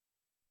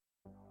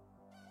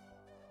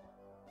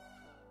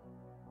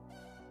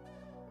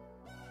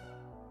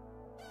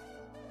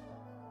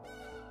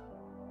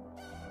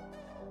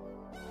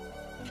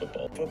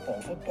football,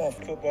 football, football,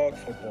 football,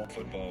 football, football,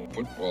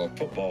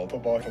 football, football,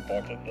 football,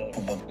 football,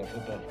 football,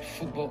 football,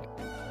 football.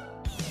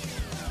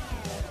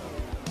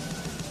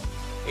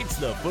 It's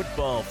the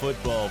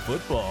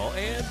football,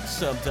 and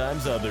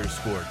sometimes other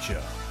sport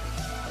show.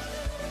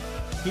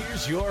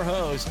 Here's your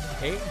host,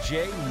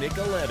 AJ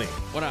Nicoletti.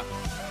 What up?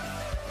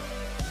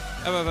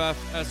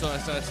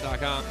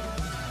 FFFSOSS.com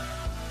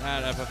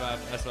at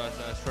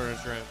FFFSOSS for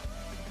Instagram.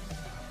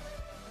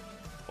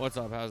 What's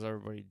up? How's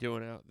everybody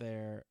doing out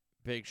there?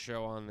 Big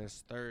show on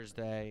this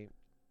Thursday.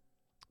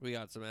 We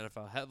got some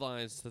NFL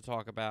headlines to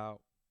talk about.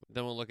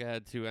 Then we'll look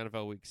ahead to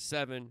NFL Week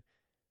 7,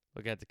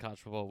 look ahead to College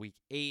Football Week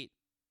 8,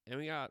 and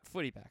we got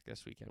footy back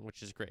this weekend,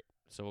 which is great.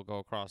 So we'll go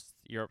across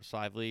Europe's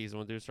 5 leagues, and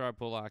we'll do Star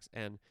Pull Locks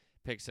and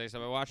Pick 6.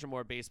 I've been watching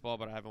more baseball,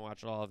 but I haven't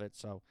watched all of it,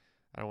 so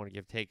I don't want to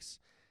give takes.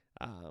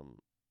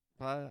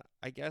 But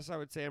I guess I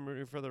would say I'm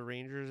rooting for the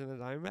Rangers and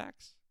the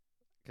Diamondbacks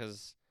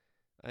because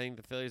I think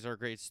the Phillies are a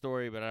great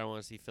story, but I don't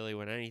want to see Philly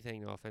win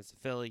anything. No offense to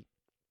Philly.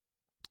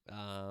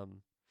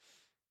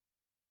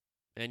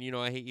 And, you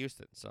know, I hate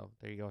Houston, so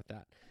there you go with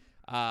that.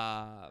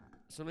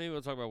 So maybe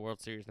we'll talk about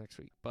World Series next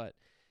week. But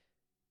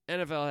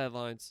NFL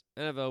headlines,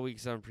 NFL Week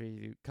 7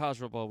 preview, College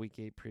Football Week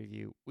 8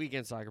 preview,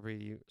 Weekend Soccer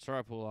preview,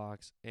 Star Pool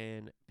Locks,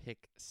 and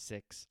Pick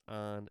 6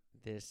 on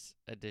this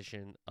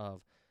edition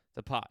of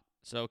the pod.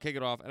 So kick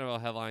it off,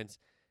 NFL headlines.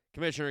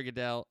 Commissioner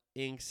Goodell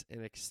inks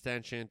an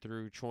extension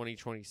through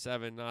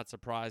 2027. Not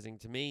surprising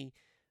to me.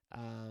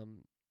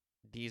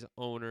 These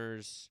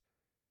owners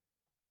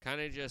kind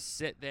of just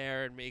sit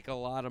there and make a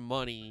lot of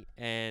money,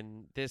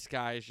 and this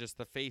guy is just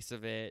the face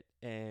of it,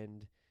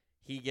 and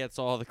he gets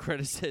all the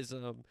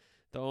criticism.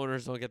 The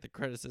owners don't get the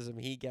criticism.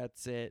 He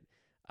gets it.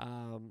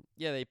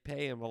 Yeah, they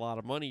pay him a lot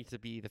of money to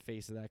be the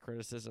face of that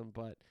criticism,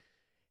 but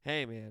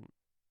hey, man,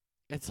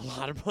 it's a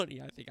lot of money.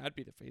 I think I'd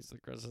be the face of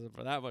the criticism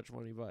for that much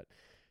money, but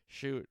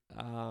shoot.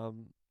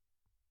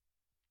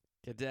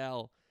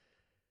 Goodell,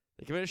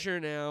 the commissioner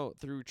now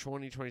through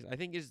 2020. I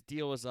think his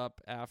deal was up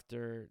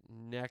after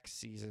next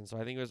season, so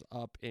I think it was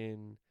up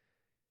in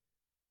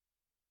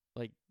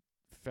like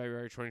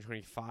February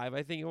 2025,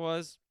 I think it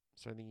was.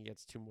 So I think he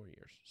gets 2 more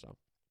years. So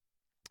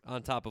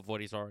on top of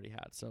what he's already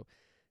had. So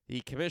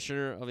the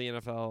commissioner of the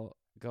NFL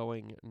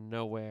going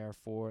nowhere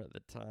for the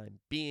time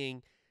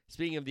being.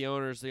 Speaking of the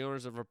owners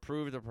have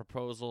approved a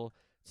proposal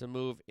to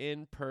move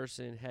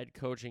in-person head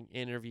coaching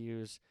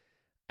interviews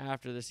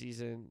after the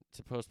season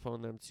to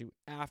postpone them to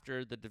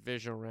after the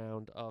divisional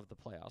round of the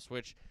playoffs,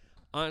 which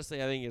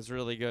honestly I think is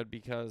really good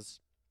because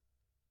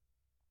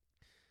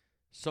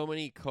so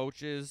many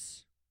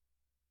coaches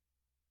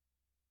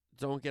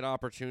don't get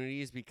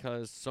opportunities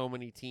because so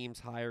many teams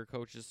hire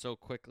coaches so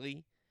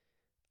quickly.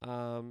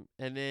 And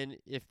then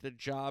if the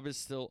job is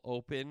still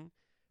open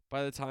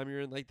by the time you're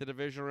in like the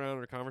divisional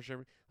round or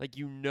conference, like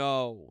you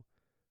know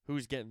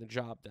who's getting the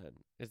job then.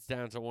 It's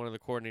down to one of the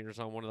coordinators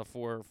on one of the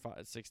 4 or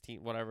 5,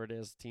 16, whatever it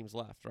is, teams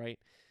left, right?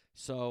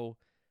 So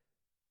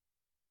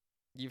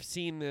you've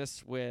seen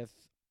this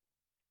with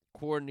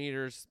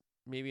coordinators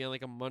maybe on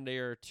like a Monday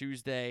or a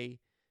Tuesday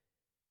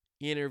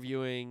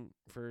interviewing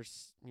for,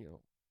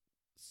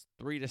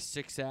 3 to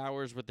 6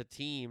 hours with the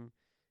team.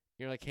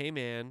 You're like, hey,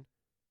 man,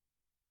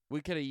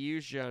 we could have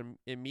used you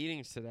in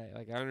meetings today.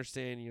 Like, I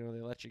understand,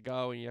 they let you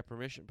go and you have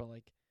permission, but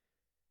like,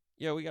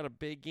 yeah, we got a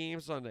big game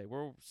Sunday.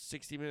 We're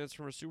 60 minutes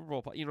from a Super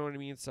Bowl. You know what I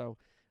mean? So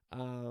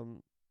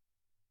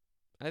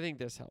I think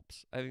this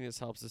helps. I think this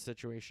helps the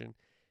situation.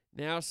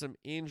 Now some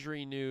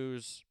injury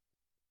news.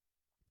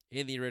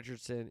 Anthony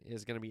Richardson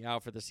is going to be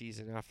out for the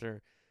season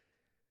after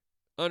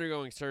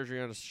undergoing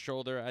surgery on his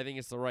shoulder. I think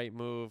it's the right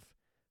move.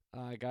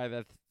 A guy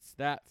that's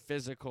that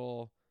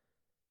physical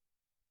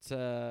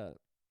to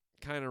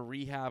kind of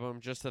rehab him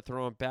just to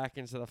throw him back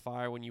into the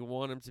fire when you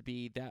want him to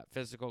be that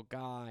physical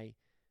guy.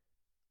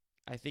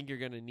 I think you're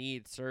going to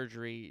need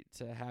surgery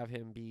to have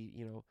him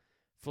be,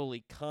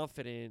 fully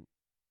confident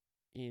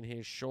in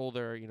his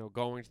shoulder,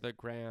 going to the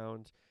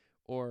ground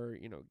or,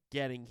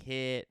 getting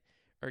hit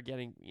or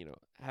getting,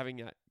 having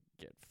that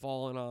get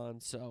fallen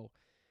on. So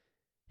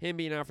him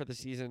being out for the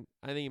season,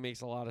 I think it makes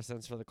a lot of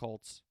sense for the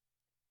Colts.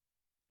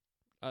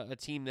 A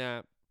team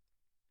that,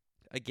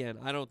 again,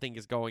 I don't think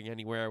is going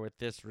anywhere with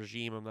this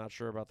regime. I'm not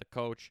sure about the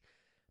coach.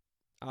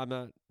 I'm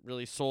not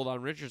really sold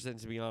on Richardson,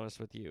 to be honest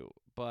with you.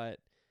 But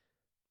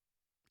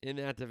in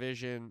that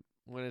division,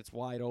 when it's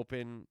wide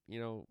open,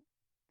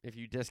 if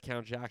you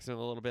discount Jackson a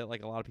little bit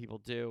like a lot of people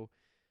do,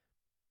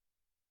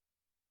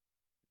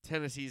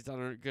 Tennessee's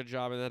done a good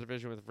job in that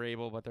division with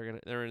Vrabel, but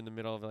they're in the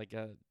middle of like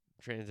a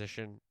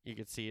transition. You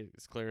could see it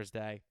as clear as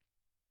day.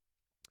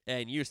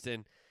 And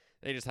Houston,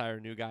 they just hired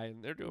a new guy,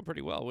 and they're doing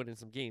pretty well, winning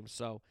some games.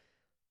 So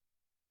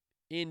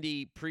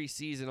Indy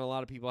preseason, a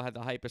lot of people had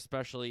the hype,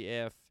 especially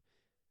if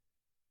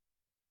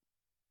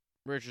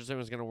Richardson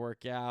was going to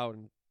work out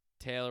and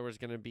Taylor was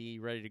going to be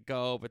ready to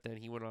go, but then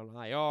he went on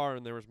IR,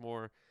 and there was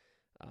more,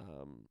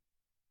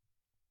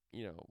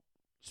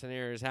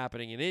 scenarios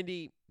happening in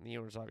Indy. The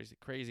owner's obviously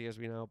crazy, as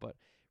we know, but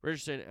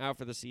Richardson out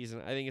for the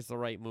season. I think it's the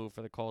right move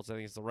for the Colts. I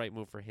think it's the right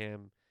move for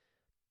him.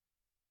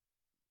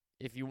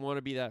 if you want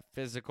to be that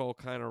physical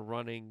kind of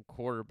running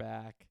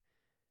quarterback,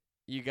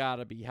 you got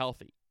to be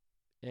healthy.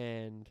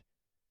 And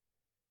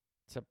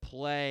to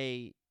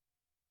play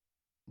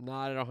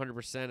not at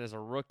 100% as a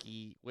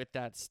rookie with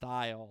that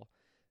style,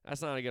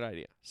 that's not a good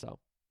idea. So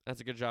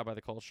that's a good job by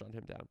the Colts shutting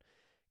him down.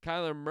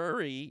 Kyler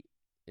Murray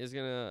is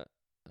going to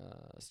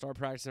start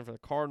practicing for the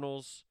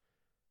Cardinals.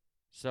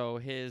 So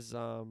his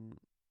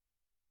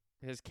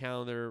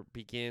calendar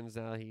begins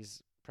now.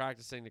 He's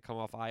practicing to come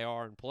off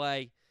IR and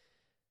play.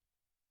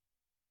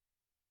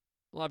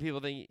 A lot of people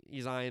think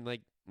he's eyeing,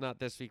 like, not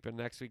this week, but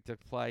next week to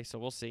play. So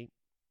we'll see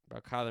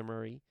about Kyler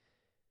Murray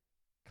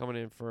coming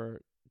in for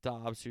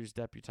Dobbs, who's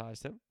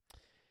deputized him.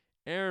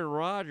 Aaron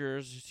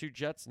Rodgers, 2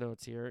 Jets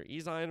notes here.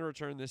 He's eyeing to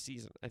return this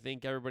season. I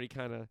think everybody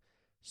kind of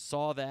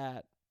saw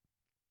that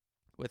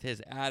with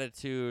his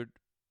attitude,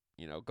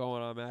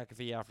 going on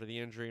McAfee after the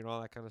injury and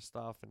all that kind of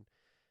stuff, and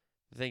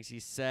the things he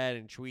said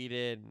and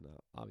tweeted, and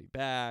I'll be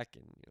back,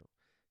 and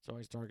it's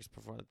always darkest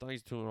before the dawn.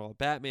 He's doing all the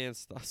Batman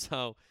stuff.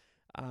 So,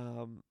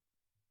 and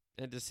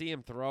to see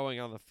him throwing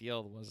on the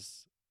field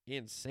was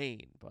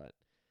insane. But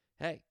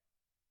hey,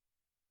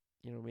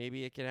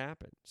 maybe it could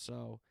happen.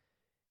 So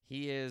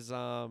he is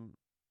eyeing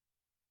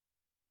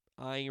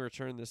a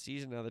return this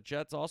season. Now the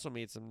Jets also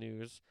made some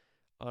news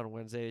on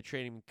Wednesday. They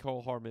traded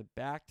Mecole Hardman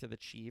back to the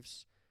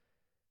Chiefs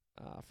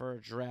for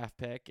a draft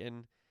pick,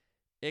 and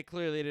it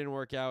clearly didn't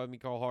work out with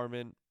Mecole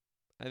Hardman.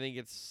 I think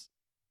it's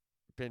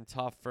been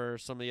tough for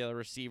some of the other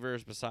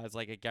receivers besides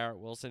like a Garrett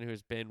Wilson,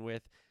 who's been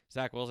with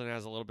Zach Wilson,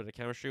 has a little bit of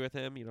chemistry with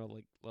him,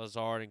 like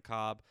Lazard and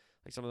Cobb.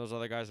 Like some of those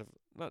other guys have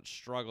not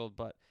struggled,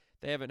 but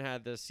they haven't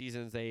had the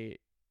seasons they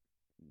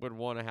would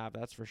want to have,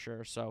 that's for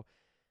sure. So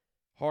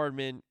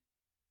Hardman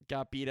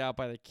got beat out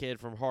by the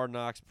kid from Hard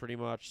Knocks pretty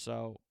much,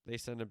 so they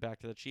send him back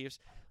to the Chiefs.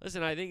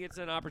 Listen, I think it's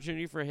an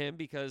opportunity for him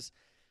because,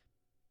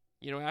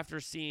 after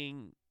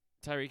seeing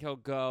Tyreek Hill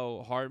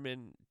go,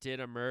 Hardman did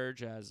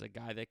emerge as a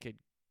guy that could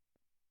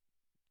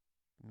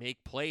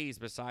make plays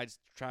besides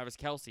Travis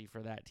Kelce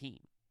for that team,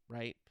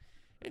 right?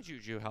 And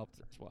Juju helped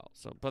as well.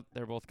 So, but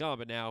they're both gone,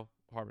 but now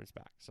Hardman's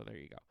back. So there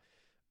you go.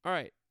 All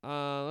right,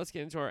 let's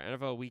get into our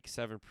NFL Week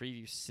 7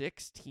 preview.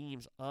 6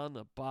 teams on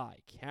the bye: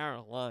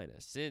 Carolina,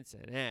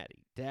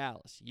 Cincinnati,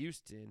 Dallas,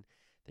 Houston,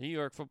 the New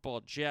York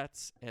Football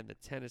Jets, and the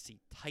Tennessee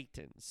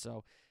Titans.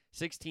 So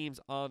 6 teams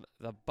on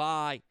the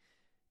bye.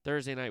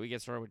 Thursday night, we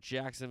get started with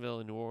Jacksonville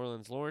and New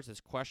Orleans. Lawrence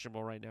is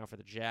questionable right now for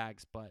the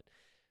Jags, but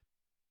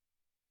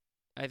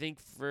I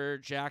think for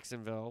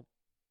Jacksonville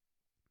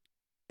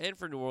and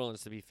for New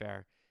Orleans, to be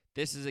fair,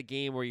 this is a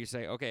game where you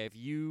say, okay, if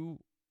you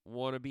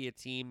want to be a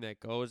team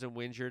that goes and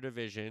wins your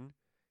division,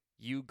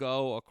 you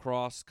go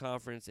across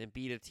conference and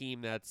beat a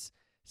team that's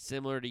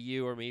similar to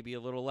you or maybe a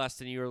little less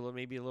than you or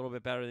maybe a little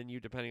bit better than you,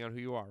 depending on who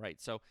you are, right?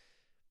 So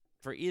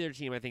for either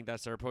team, I think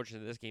that's their approach to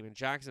this game. In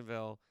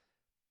Jacksonville,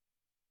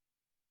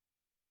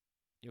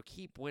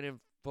 keep winning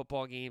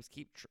football games,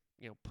 keep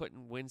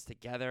putting wins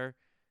together,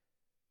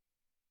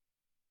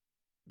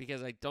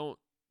 because I don't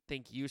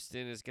think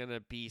Houston is going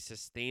to be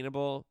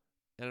sustainable,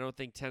 and I don't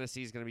think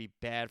Tennessee is going to be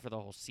bad for the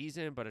whole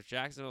season. But if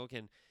Jacksonville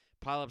can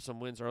pile up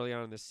some wins early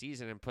on in the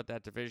season and put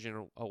that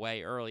division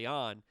away early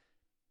on,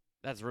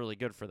 that's really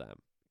good for them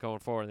going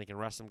forward. They can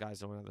rest some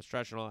guys going on the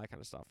stretch and all that kind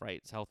of stuff,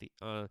 right? It's healthy,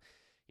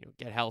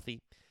 get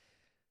healthy.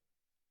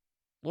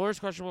 Lawrence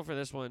questionable for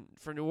this one.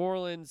 For New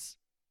Orleans,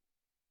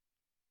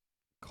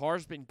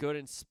 Carr's been good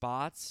in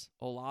spots.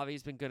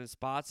 Olave's been good in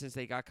spots since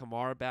they got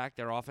Kamara back.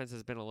 Their offense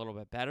has been a little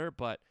bit better,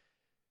 but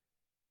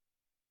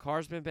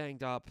Carr's been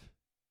banged up.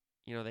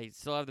 They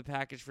still have the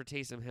package for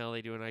Taysom Hill.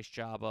 They do a nice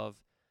job of.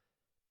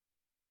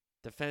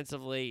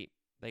 Defensively,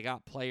 they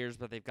got players,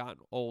 but they've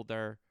gotten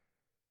older.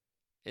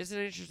 It's an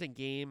interesting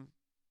game.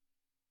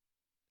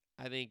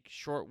 I think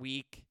short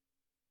week.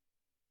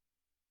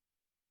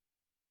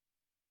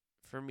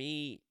 For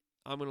me,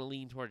 I'm going to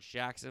lean towards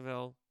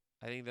Jacksonville.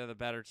 I think they're the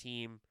better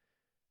team.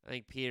 I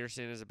think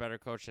Peterson is a better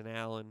coach than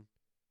Allen.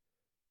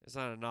 It's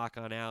not a knock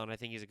on Allen. I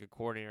think he's a good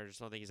coordinator. I just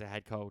don't think he's a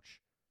head coach.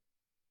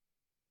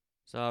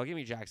 So give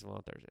me Jacksonville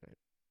on Thursday night.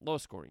 Low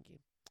scoring game.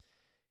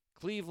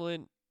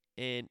 Cleveland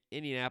and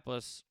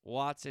Indianapolis.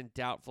 Watson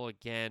doubtful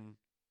again.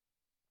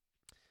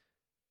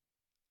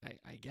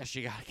 I guess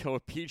you got to go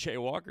with P.J.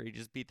 Walker. He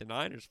just beat the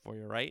Niners for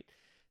you, right?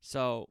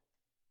 So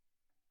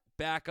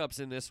backups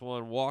in this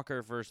one.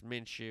 Walker versus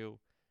Minshew.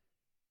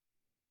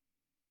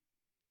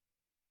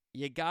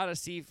 You got to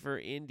see for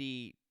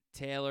Indy,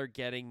 Taylor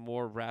getting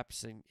more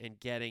reps and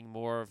getting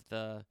more of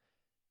the,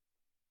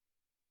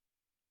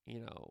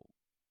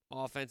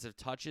 offensive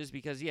touches.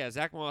 Because,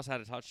 Zach Moss had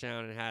a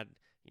touchdown and had,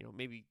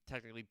 maybe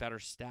technically better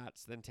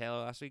stats than Taylor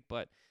last week.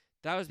 But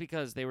that was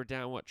because they were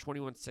down,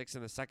 21-6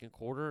 in the second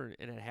quarter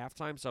and at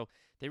halftime. So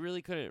they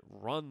really couldn't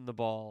run the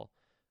ball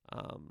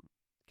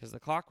because the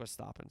clock was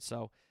stopping.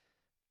 So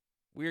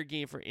weird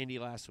game for Indy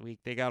last week.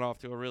 They got off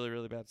to a really,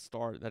 really bad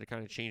start that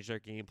kind of changed their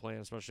game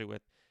plan, especially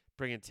with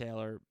bringing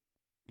Taylor,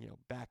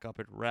 back up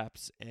at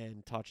reps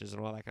and touches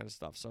and all that kind of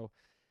stuff. So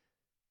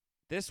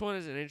this one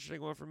is an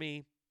interesting one for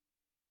me.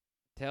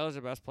 Taylor's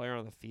the best player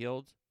on the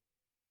field.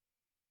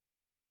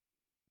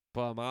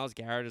 But Myles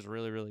Garrett is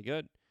really, really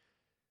good.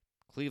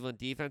 Cleveland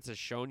defense has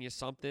shown you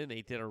something.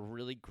 They did a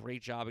really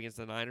great job against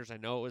the Niners. I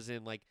know it was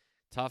in like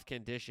tough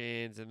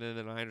conditions, and then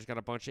the Niners got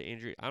a bunch of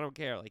injury. I don't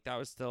care. Like, that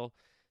was still,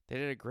 they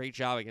did a great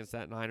job against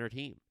that Niner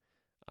team.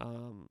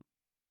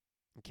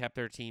 Kept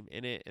their team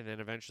in it, and then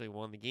eventually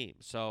won the game.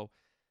 So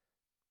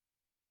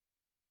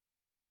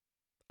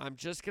I'm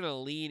just going to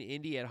lean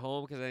Indy at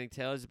home because I think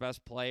Taylor's the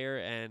best player,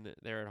 and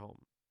they're at home.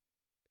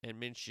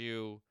 And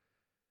Minshew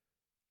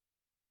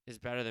is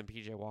better than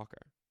P.J.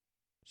 Walker.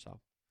 So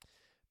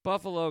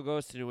Buffalo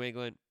goes to New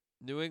England.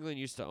 New England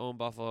used to own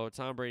Buffalo.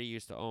 Tom Brady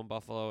used to own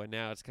Buffalo, and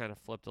now it's kind of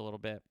flipped a little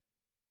bit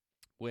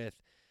with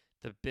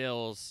the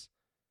Bills,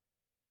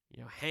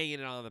 hanging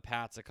it on the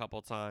Pats a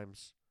couple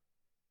times,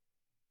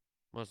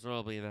 most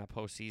notably in that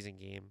postseason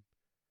game.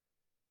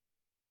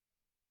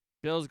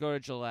 Bills go to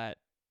Gillette.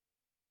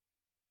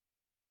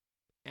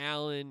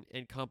 Allen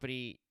and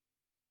company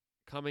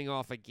coming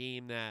off a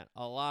game that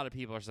a lot of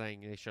people are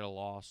saying they should have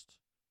lost,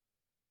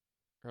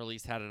 or at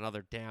least had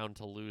another down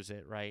to lose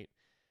it, right?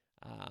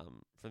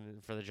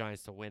 For the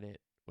Giants to win it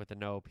with a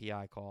no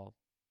PI call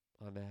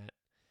on that.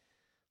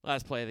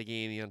 Last play of the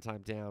game, the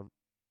untimed down.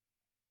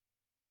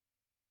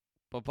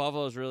 But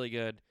Buffalo's really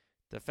good.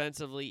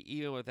 Defensively,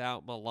 even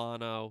without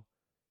Milano,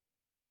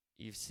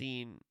 you've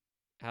seen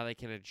how they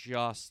can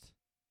adjust.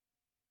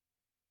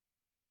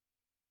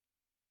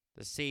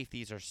 The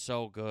safeties are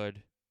so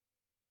good.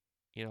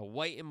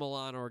 White and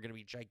Milano are going to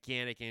be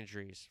gigantic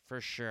injuries,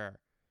 for sure.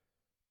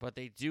 But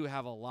they do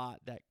have a lot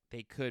that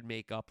they could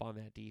make up on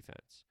that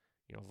defense.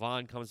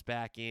 Vaughn comes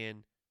back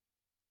in.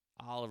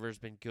 Oliver's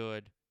been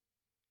good.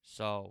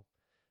 So,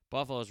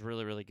 Buffalo's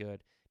really, really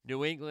good.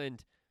 New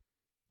England,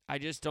 I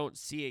just don't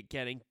see it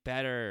getting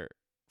better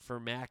for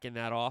Mac in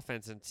that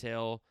offense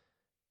until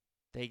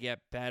they get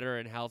better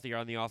and healthier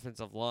on the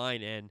offensive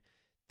line, and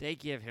they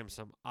give him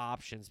some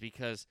options,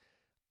 because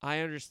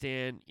I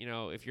understand,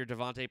 if you're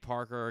Devontae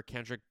Parker or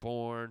Kendrick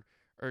Bourne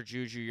or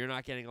Juju, you're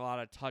not getting a lot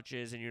of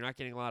touches and you're not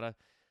getting a lot of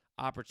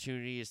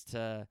opportunities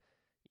to,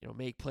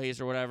 make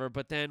plays or whatever.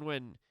 But then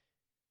when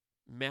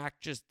Mac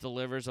just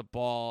delivers a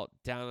ball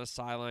down the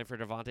sideline for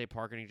Devontae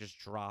Parker and he just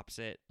drops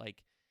it,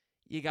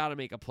 you got to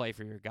make a play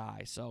for your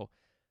guy. So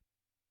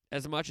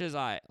as much as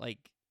I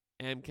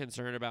am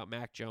concerned about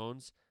Mac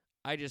Jones,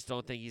 I just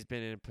don't think he's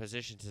been in a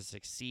position to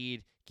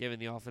succeed given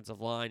the offensive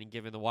line and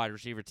given the wide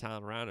receiver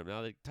talent around him.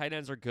 Now, the tight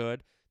ends are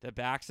good. The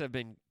backs have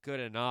been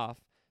good enough,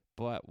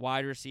 but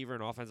wide receiver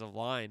and offensive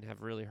line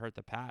have really hurt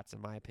the Pats,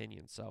 in my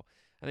opinion. So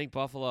I think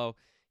Buffalo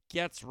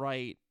gets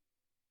right.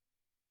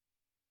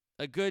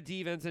 A good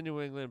defense in New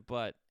England,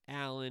 but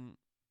Allen,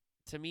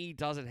 to me,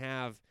 doesn't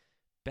have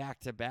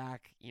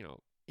back-to-back,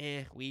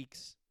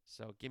 weeks.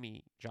 So give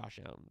me Josh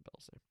Allen, the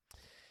Bills there.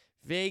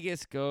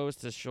 Vegas goes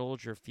to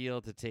Soldier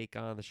Field to take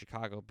on the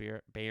Chicago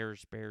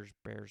Bears.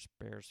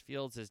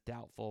 Fields is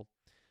doubtful.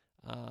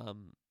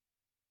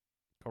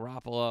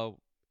 Garoppolo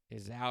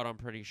is out, I'm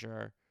pretty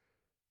sure.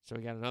 So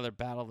we got another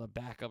battle of the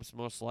backups,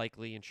 most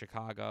likely in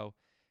Chicago.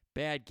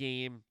 Bad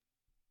game.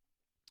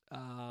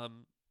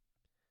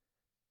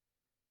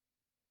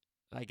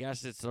 I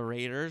guess it's the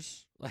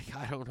Raiders.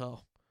 I don't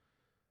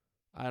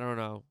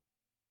know.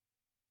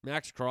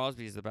 Max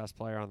Crosby is the best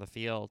player on the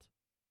field.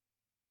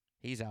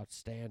 He's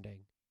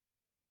outstanding.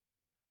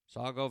 So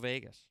I'll go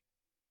Vegas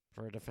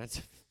for a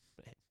defensive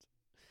end.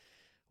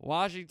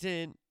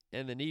 Washington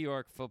and the New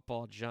York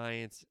Football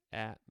Giants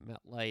at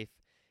MetLife.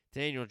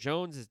 Daniel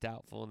Jones is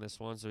doubtful in this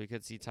one, so we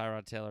could see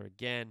Tyrod Taylor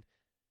again.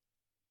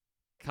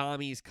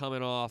 Commies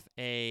coming off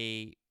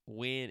a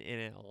win in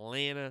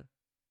Atlanta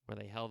where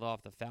they held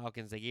off the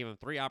Falcons. They gave them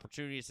 3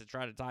 opportunities to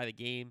try to tie the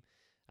game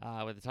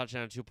with a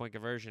touchdown and 2-point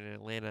conversion, in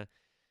Atlanta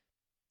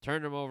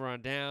turned them over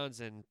on downs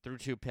and threw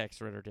 2 picks,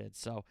 Ritter did.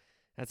 So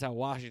that's how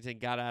Washington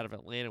got out of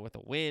Atlanta with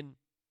a win.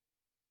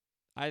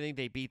 I think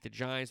they beat the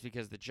Giants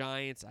because the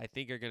Giants, I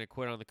think, are going to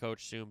quit on the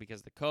coach soon,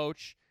 because the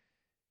coach,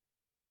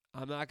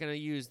 I'm not going to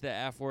use the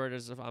F word.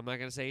 I'm not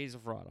going to say he's a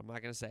fraud. I'm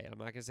not going to say it. I'm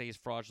not going to say he's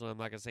fraudulent. I'm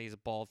not going to say he's a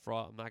bald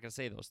fraud. I'm not going to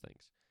say those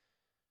things.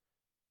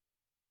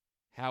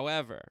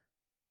 However,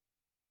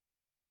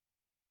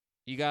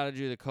 you got to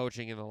do the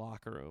coaching in the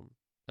locker room,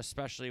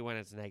 especially when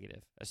it's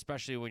negative,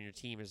 especially when your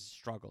team is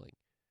struggling.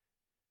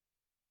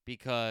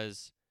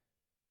 Because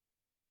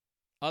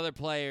other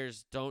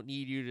players don't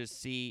need to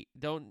see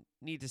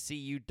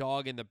you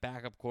dogging the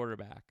backup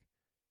quarterback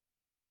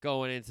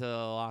going into the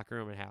locker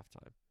room at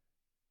halftime.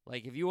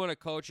 If you want to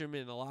coach him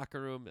in the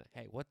locker room,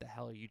 hey, what the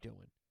hell are you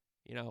doing?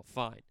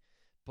 Fine.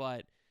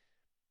 But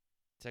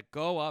to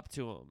go up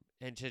to him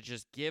and to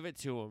just give it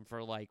to him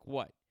for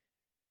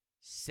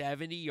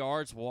 70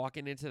 yards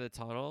walking into the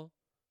tunnel,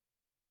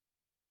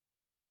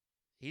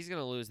 he's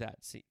going to lose that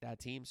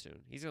team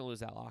soon. He's going to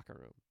lose that locker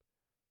room.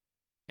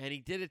 And he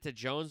did it to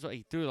Jones.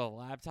 He threw the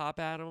laptop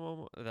at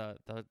him,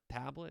 the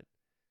tablet.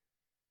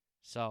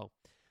 So,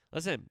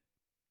 listen,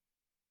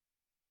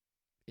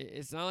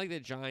 it's not like the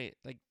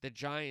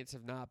Giants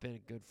have not been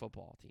a good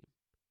football team.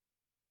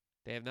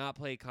 They have not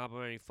played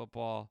complimentary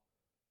football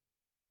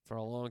for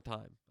a long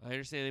time. I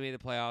understand they made the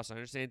playoffs. I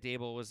understand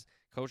Dable was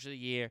coach of the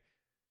year.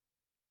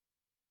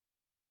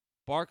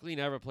 Barkley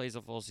never plays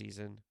a full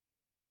season.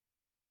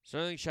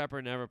 Sterling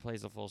Shepard never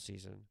plays a full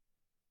season.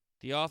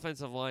 The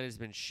offensive line has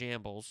been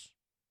shambles.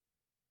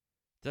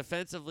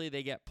 Defensively,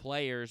 they get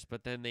players,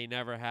 but then they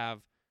never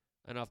have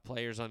enough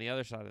players on the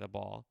other side of the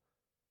ball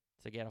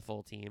to get a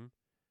full team.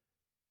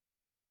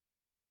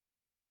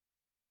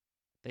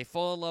 They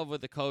fall in love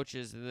with the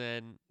coaches, and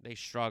then they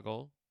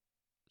struggle.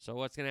 So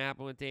what's going to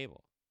happen with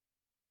Dable?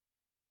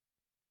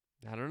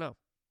 I don't know.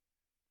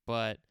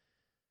 But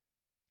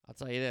I'll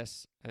tell you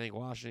this. I think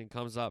Washington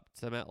comes up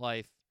to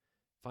MetLife,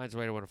 finds a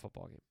way to win a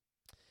football game.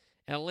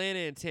 Atlanta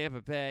and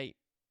Tampa Bay.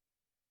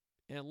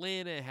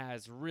 Atlanta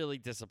has really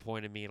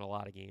disappointed me in a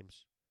lot of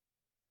games.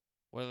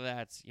 Whether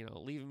that's,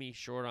 leaving me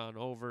short on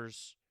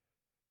overs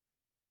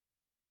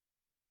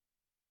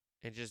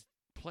and just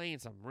playing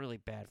some really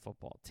bad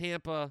football.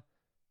 Tampa,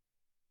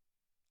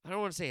 I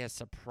don't want to say has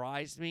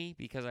surprised me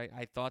because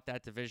I thought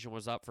that division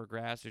was up for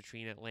grabs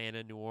between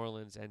Atlanta, New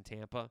Orleans, and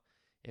Tampa.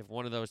 If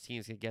one of those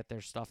teams can get their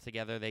stuff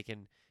together, they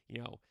can,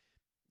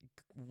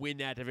 win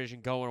that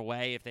division going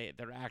away if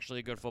they're actually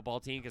a good football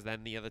team, because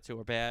then the other two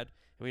are bad.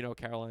 And we know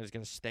Carolina's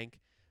going to stink.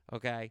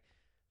 Okay?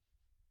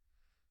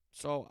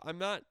 So I'm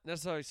not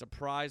necessarily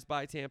surprised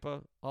by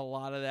Tampa. A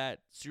lot of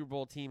that Super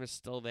Bowl team is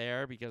still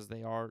there because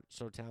they are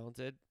so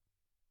talented.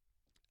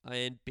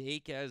 And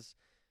Bake has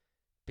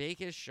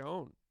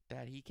shown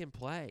that he can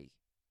play,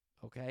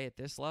 okay, at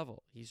this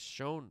level. He's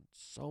shown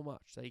so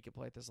much that he can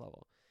play at this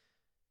level.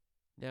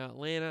 Now,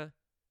 Atlanta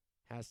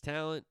has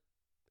talent,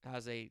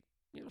 has a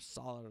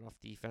solid enough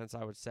defense,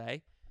 I would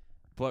say,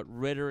 but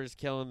Ritter is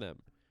killing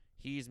them.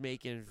 He's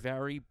making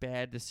very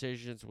bad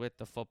decisions with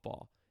the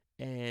football.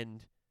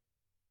 And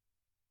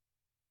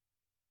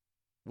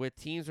with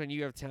teams, when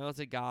you have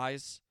talented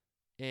guys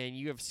and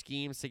you have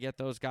schemes to get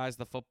those guys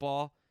the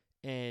football,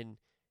 and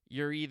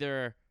you're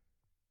either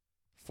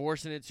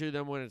forcing it to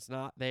them when it's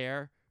not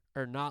there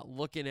or not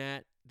looking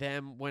at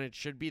them when it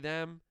should be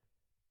them,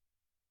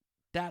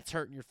 that's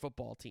hurting your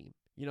football team.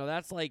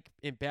 That's like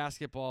in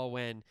basketball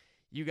when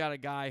you got a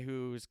guy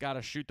who's got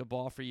to shoot the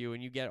ball for you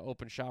and you get an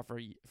open shot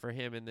for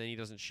him and then he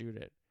doesn't shoot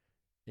it.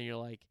 And you're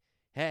like,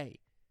 hey,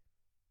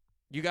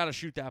 you got to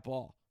shoot that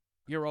ball.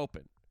 You're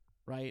open,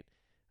 right?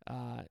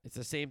 It's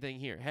the same thing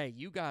here. Hey,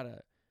 you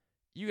gotta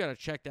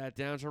check that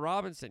down to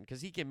Robinson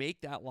because he can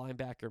make that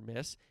linebacker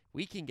miss.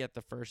 We can get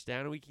the first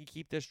down and we can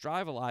keep this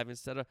drive alive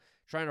instead of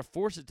trying to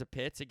force it to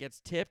Pitts. It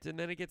gets tipped and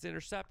then it gets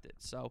intercepted.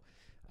 So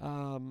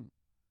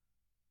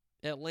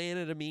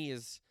Atlanta to me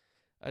is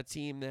a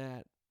team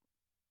that,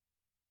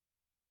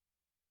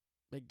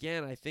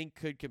 again, I think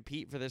could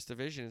compete for this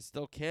division and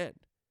still can.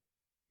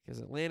 Because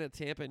Atlanta,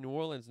 Tampa, and New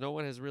Orleans, no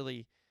one has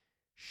really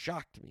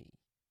shocked me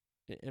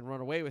and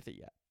run away with it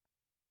yet.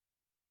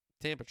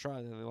 Tampa tried,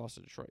 and then they lost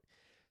to Detroit.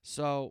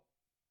 So,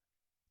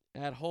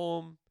 at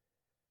home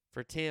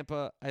for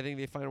Tampa, I think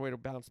they find a way to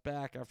bounce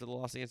back after the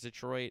loss against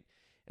Detroit.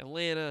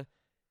 Atlanta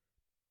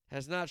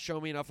has not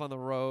shown me enough on the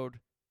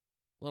road,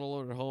 let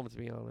alone at home, to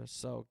be honest.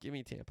 So, give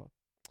me Tampa.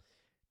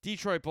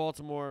 Detroit,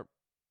 Baltimore.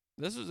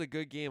 This was a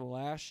good game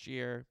last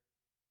year,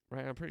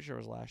 right? I'm pretty sure it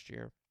was last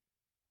year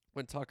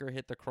when Tucker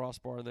hit the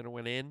crossbar and then it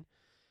went in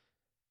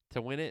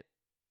to win it.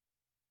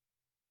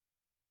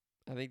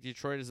 I think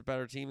Detroit is a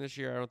better team this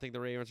year. I don't think the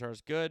Ravens are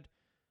as good.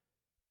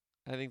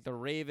 I think the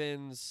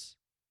Ravens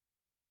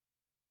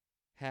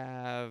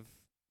have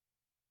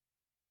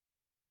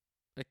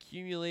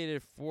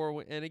accumulated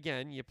 4 and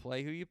again, you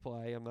play who you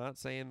play. I'm not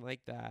saying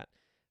like that,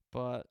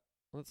 but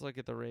let's look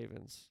at the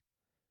Ravens.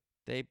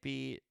 They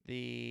beat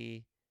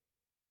the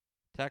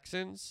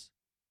Texans,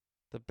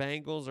 the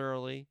Bengals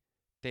early.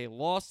 They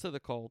lost to the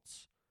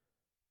Colts.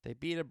 They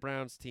beat a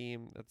Browns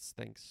team that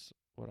stinks,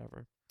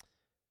 whatever.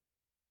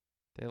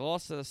 They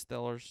lost to the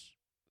Steelers.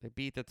 They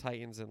beat the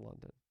Titans in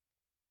London.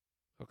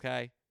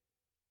 Okay?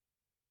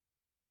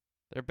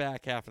 Their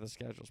back half of the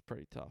schedule is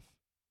pretty tough.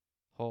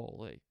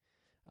 Holy.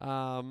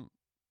 But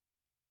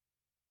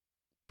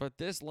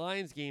this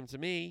Lions game to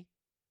me,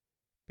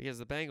 because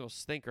the Bengals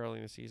stink early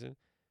in the season,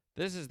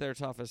 this is their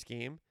toughest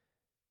game.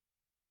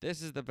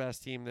 This is the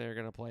best team they're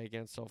going to play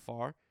against so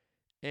far.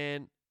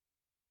 And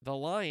the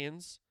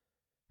Lions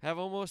have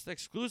almost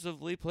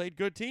exclusively played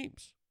good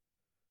teams.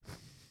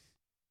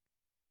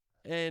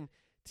 And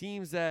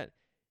teams that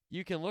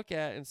you can look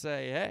at and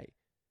say, hey,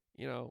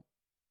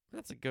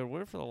 that's a good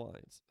win for the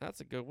Lions. That's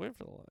a good win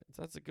for the Lions.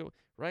 That's a good,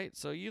 right?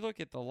 So you look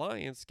at the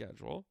Lions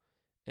schedule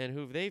and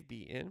who they've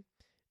beaten,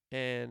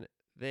 and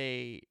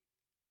they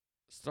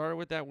started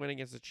with that win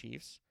against the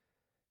Chiefs.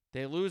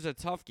 They lose a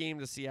tough game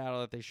to Seattle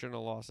that they shouldn't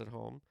have lost at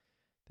home.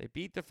 They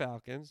beat the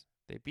Falcons.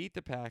 They beat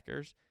the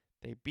Packers.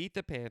 They beat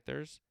the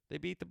Panthers. They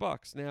beat the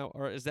Bucs. Now,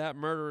 or is that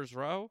murderer's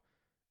row?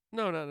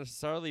 No, not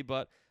necessarily,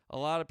 but a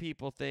lot of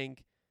people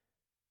think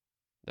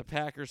the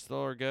Packers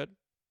still are good.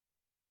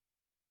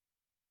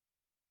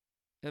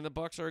 And the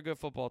Bucs are a good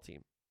football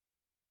team.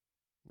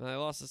 Now, they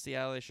lost to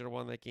Seattle. They should have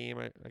won that game.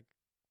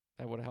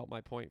 That would have helped my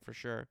point for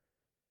sure.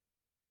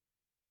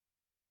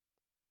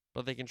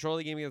 But they control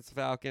the game against the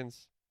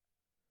Falcons.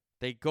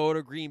 They go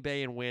to Green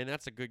Bay and win.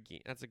 That's a good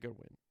game. That's a good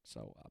win.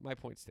 So my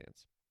point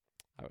stands.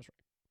 I was right.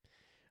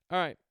 All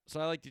right, so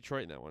I like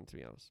Detroit in that one, to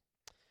be honest.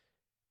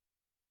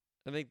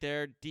 I think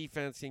their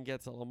defense can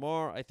get to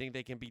Lamar. I think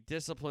they can be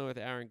disciplined with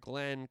Aaron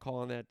Glenn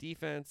calling that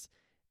defense.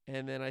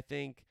 And then I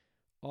think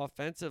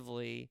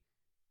offensively,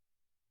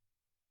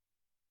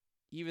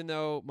 even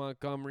though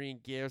Montgomery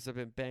and Gibbs have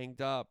been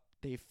banged up,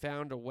 they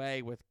found a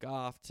way with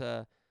Goff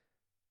to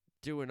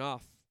do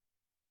enough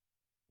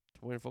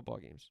to win football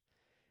games.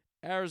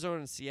 Arizona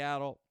and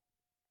Seattle.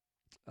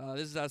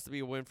 This has to be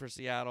a win for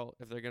Seattle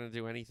if they're going to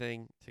do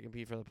anything to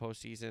compete for the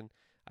postseason.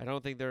 I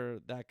don't think they're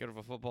that good of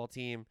a football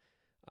team.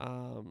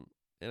 And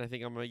I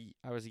think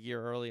I was a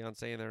year early on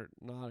saying they're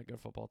not a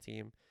good football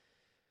team.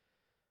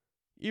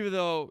 Even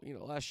though,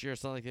 last year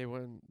it's not like they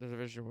won the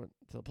division, went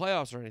to the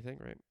playoffs or anything,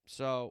 right?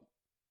 So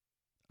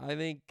I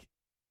think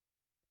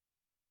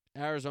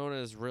Arizona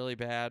is really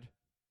bad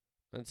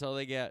until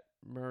they get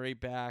Murray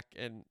back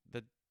and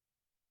the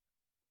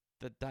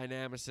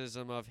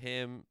dynamicism of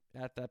him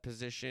at that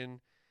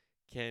position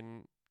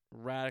can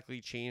radically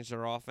change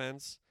their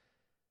offense.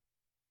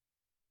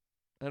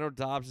 I know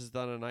Dobbs has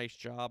done a nice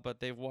job, but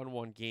they've won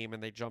one game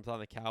and they jumped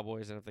on the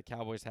Cowboys, and if the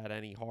Cowboys had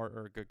any heart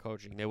or good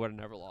coaching, they would have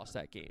never lost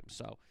that game.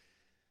 So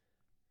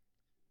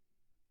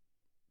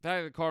the fact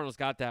that the Cardinals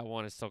got that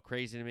one is still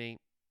crazy to me.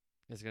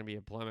 It's going to be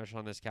a blemish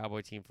on this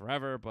Cowboy team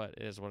forever, but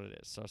it is what it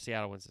is. So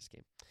Seattle wins this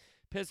game.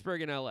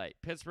 Pittsburgh and LA.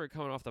 Pittsburgh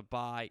coming off the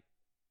bye.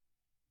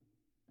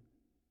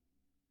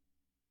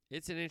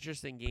 It's an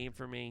interesting game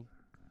for me.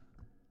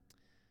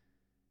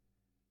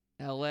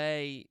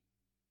 LA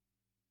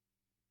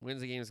wins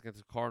the games against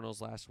the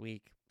Cardinals last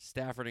week.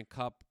 Stafford and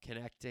Kupp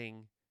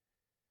connecting.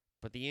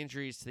 But the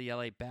injuries to the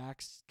LA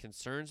backs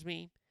concerns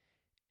me.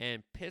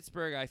 And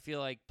Pittsburgh, I feel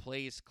like,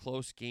 plays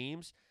close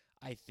games.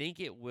 I think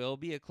it will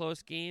be a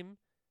close game.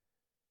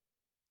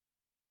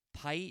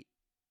 Tight.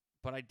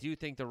 But I do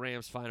think the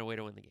Rams find a way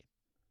to win the game.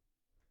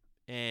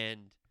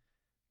 And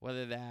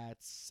whether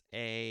that's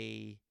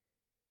a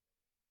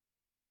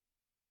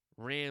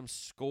Rams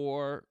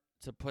score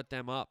to put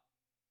them up,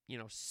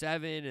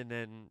 7, and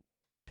then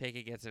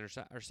Pickett gets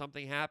intercepted, or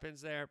something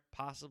happens there,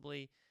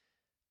 possibly.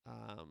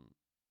 But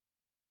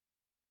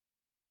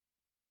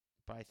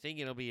I think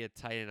it'll be a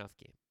tight enough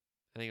game.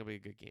 I think it'll be a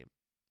good game.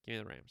 Give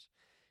me the Rams.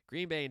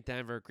 Green Bay and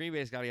Denver. Green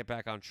Bay's got to get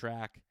back on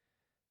track.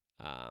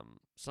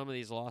 Some of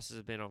these losses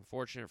have been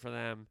unfortunate for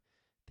them.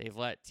 They've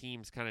let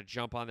teams kind of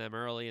jump on them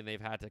early, and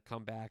they've had to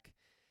come back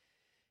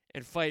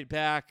and fight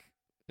back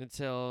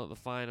until the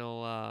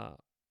final,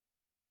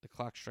 the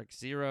clock strikes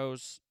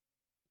zeros.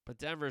 But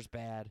Denver's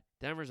bad.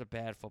 Denver's a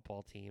bad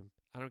football team.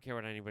 I don't care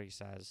what anybody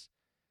says.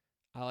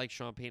 I like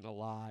Sean Payton a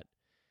lot.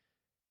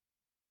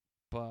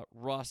 But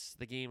Russ,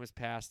 the game has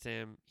passed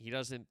him. He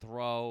doesn't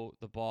throw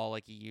the ball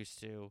like he used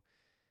to.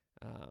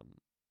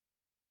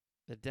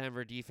 The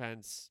Denver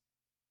defense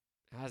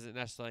hasn't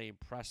necessarily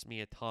impressed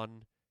me a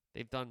ton.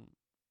 They've done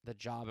the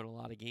job in a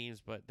lot of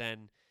games, but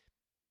then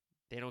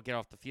they don't get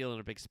off the field in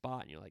a big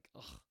spot, and you're like,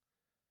 ugh,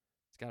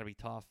 it's got to be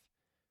tough.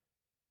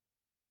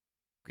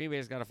 Green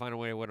Bay's got to find a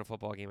way to win a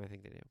football game. I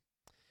think they do.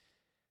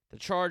 The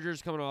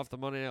Chargers coming off the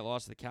Monday night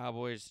loss to the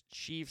Cowboys.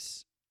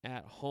 Chiefs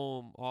at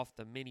home off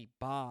the mini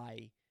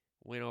bye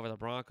win over the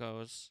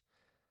Broncos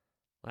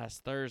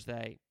last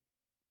Thursday.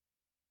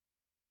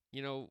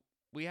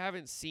 We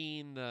haven't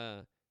seen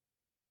the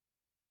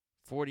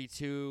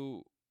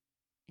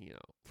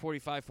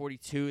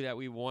 45-42 that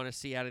we want to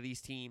see out of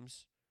these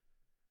teams.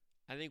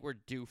 I think we're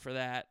due for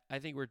that. I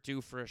think we're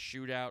due for a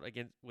shootout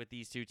with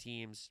these two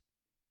teams.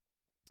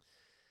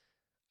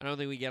 I don't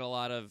think we get a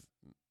lot of,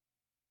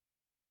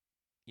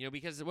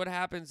 because what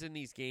happens in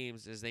these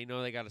games is they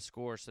know they got to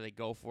score, so they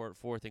go for it,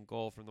 4th and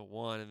goal from the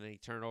 1, and then they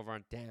turn it over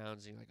on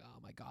downs, and you're like, oh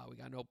my God, we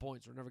got no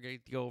points. We're never going to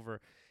get the over.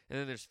 And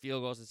then there's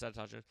field goals instead of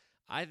touchdowns.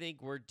 I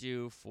think we're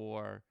due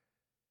for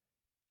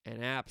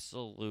an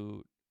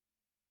absolute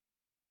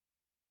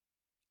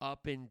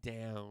up and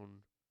down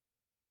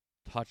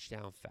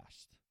touchdown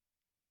fest.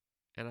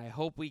 And I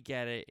hope we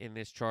get it in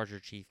this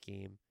Charger-Chief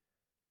game.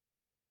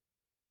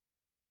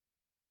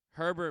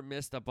 Herbert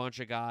missed a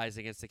bunch of guys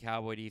against the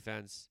Cowboy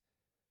defense.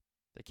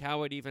 The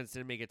Cowboy defense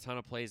didn't make a ton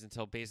of plays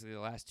until basically the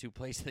last 2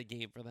 plays of the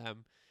game for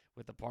them,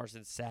 with the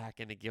Parsons sack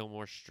and the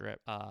Gilmore strip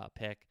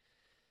pick.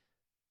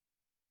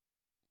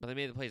 But they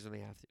made the plays when they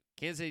have to.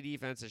 Kansas City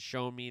defense has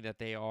shown me that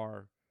they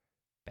are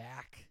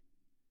back.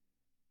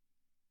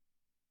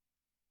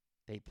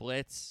 They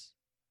blitz.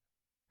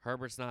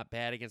 Herbert's not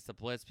bad against the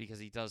blitz because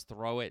he does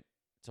throw it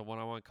to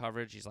one-on-one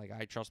coverage. He's like,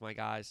 I trust my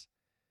guys.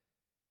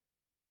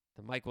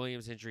 The Mike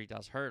Williams injury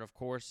does hurt, of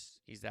course.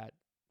 He's that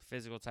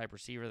physical type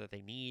receiver that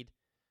they need.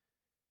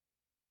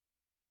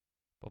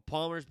 But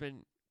Palmer's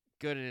been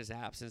good in his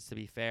absence, to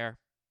be fair.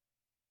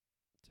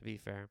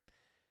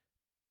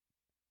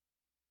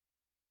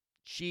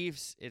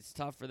 Chiefs, it's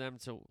tough for them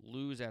to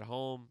lose at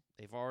home.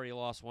 They've already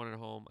lost one at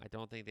home. I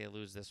don't think they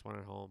lose this one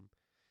at home.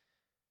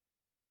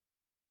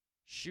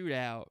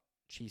 Shootout,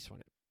 Chiefs win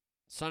it.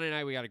 Sunday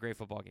night, we got a great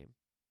football game.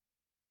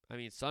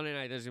 Sunday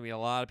night, there's going to be a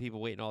lot of people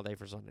waiting all day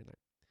for Sunday night.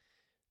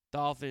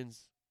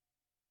 Dolphins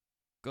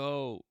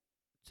go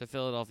to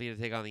Philadelphia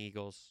to take on the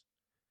Eagles.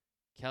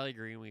 Kelly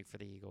Greenweek for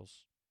the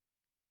Eagles.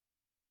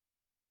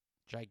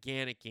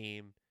 Gigantic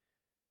game.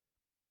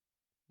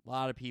 A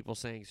lot of people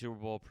saying Super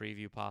Bowl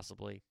preview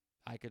possibly.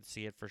 I could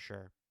see it for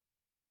sure.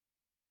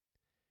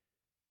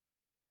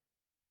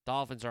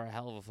 Dolphins are a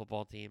hell of a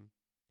football team.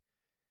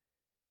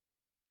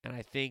 And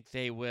I think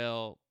they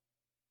will,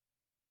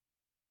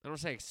 I don't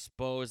want to say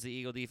expose the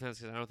Eagle defense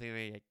because I don't think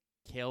they get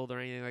killed or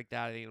anything like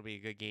that. I think it'll be a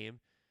good game.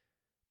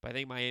 But I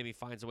think Miami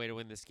finds a way to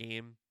win this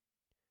game.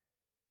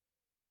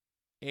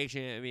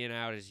 Achane being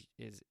out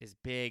is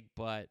big,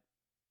 but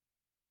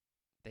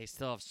they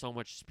still have so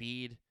much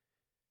speed.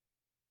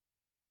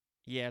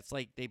 Yeah, it's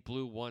like they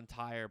blew one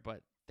tire,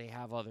 but they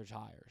have other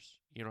tires.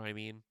 You know what I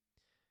mean?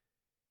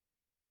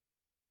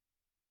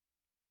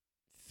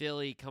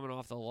 Philly coming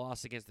off the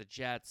loss against the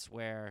Jets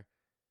where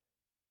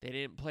they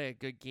didn't play a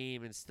good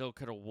game and still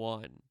could have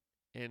won.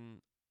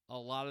 And a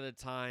lot of the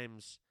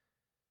times,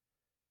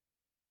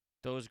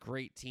 those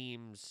great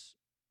teams,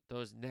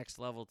 those next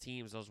level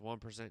teams, those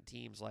 1%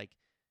 teams, like,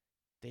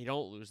 they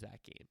don't lose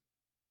that game.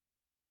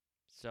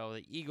 So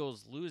the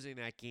Eagles losing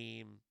that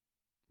game,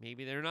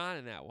 maybe they're not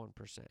in that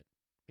 1%.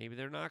 Maybe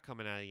they're not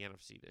coming out of the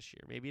NFC this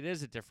year. Maybe it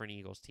is a different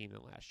Eagles team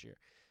than last year.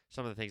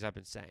 Some of the things I've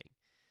been saying.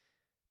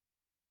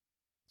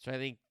 So I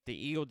think the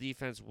Eagle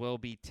defense will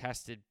be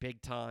tested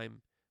big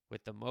time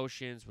with the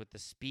motions, with the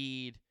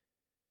speed.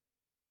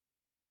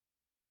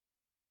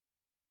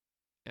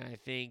 And I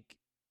think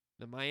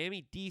the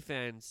Miami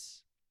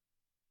defense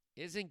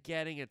isn't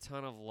getting a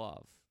ton of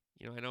love.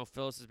 You know, I know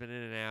Phillips has been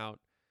in and out.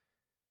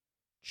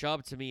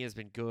 Chubb, to me, has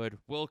been good.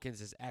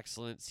 Wilkins is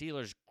excellent.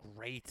 Sealer's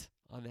great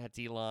on that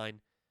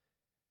D-line.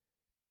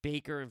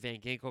 Baker and Van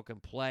Ginkel can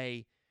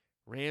play.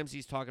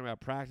 Ramsey's talking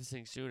about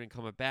practicing soon and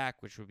coming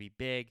back, which would be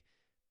big.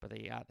 But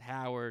they got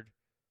Howard,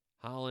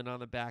 Holland on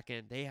the back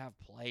end. They have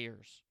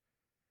players.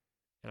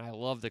 And I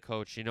love the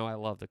coach. You know I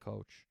love the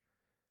coach.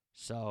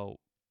 So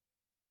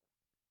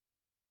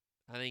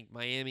I think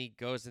Miami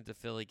goes into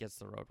Philly, gets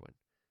the road win.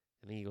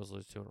 And the Eagles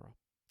lose 2 in a row.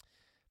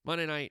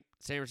 Monday night,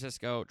 San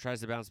Francisco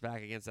tries to bounce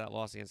back against that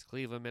loss against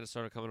Cleveland.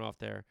 Minnesota coming off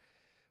their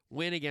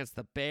win against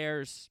the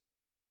Bears.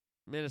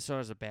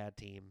 Minnesota's a bad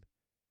team.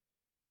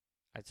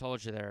 I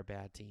told you they're a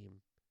bad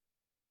team.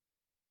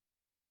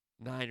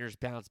 Niners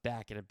bounce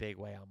back in a big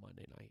way on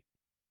Monday night.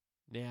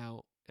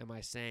 Now, am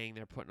I saying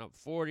they're putting up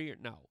 40?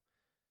 No.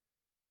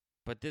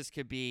 But this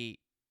could be,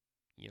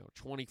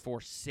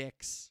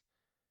 24-6,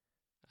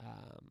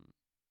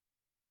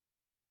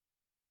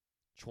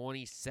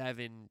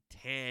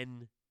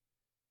 27-10,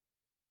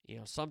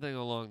 something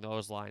along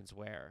those lines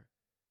where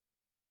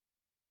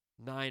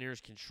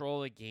Niners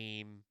control the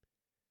game,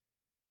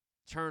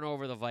 turn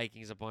over the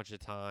Vikings a bunch of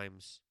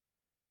times.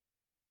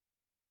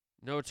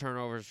 No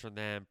turnovers from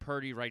them.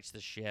 Purdy rights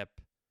the ship.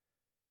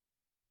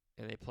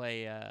 And they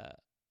play a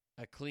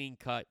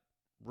clean-cut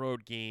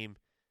road game,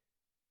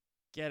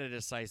 get a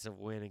decisive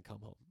win, and come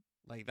home.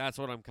 Like, that's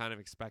what I'm kind of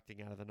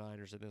expecting out of the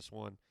Niners in this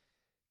one.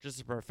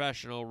 Just a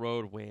professional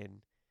road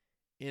win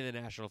in the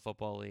National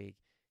Football League.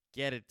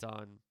 Get it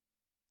done.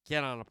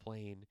 Get on a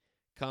plane.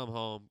 Come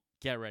home.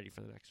 Get ready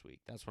for the next week.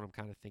 That's what I'm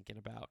kind of thinking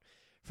about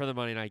for the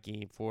Monday night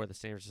game for the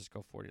San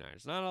Francisco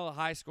 49ers. Not a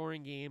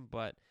high-scoring game,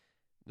 but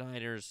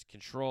Niners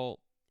control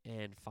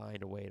and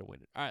find a way to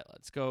win it. All right,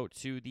 let's go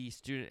to the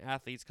Student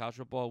Athletes College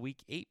Football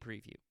Week 8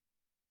 preview.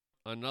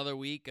 Another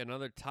week,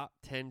 another top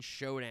 10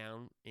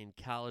 showdown in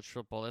college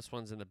football. This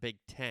one's in the Big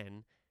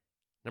Ten.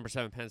 Number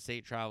 7, Penn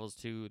State travels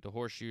to the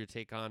Horseshoe to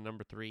take on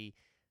number 3,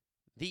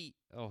 the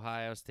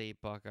Ohio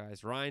State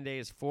Buckeyes. Ryan Day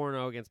is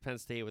 4-0 against Penn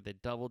State with a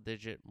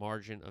double-digit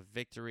margin of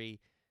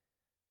victory.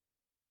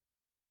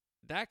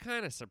 That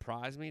kind of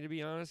surprised me, to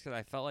be honest, because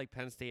I felt like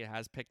Penn State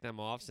has picked them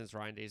off since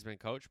Ryan Day's been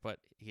coach, but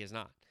he has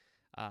not.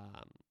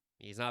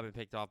 He's not been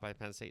picked off by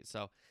Penn State.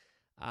 So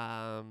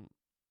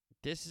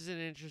this is an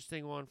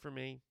interesting one for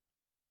me.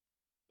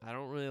 I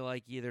don't really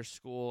like either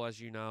school, as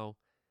you know.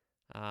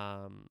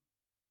 Penn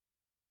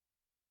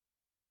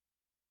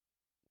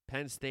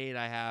State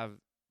I have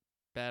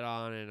bet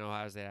on, and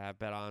Ohio State I have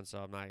bet on, so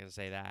I'm not going to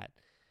say that.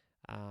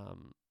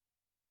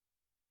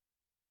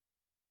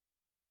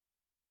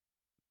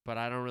 But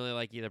I don't really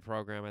like either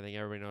program. I think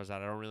everybody knows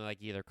that. I don't really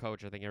like either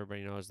coach. I think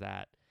everybody knows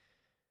that.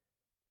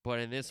 But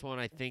in this one,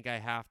 I think I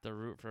have to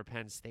root for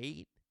Penn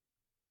State.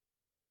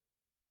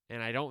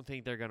 And I don't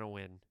think they're going to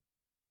win.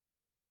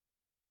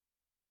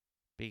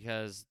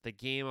 Because the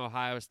game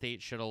Ohio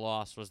State should have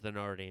lost was the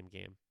Notre Dame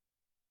game.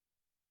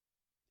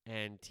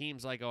 And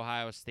teams like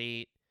Ohio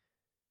State,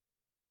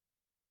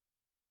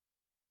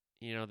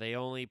 they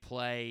only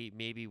play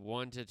maybe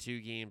 1 to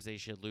 2 games they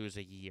should lose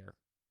a year,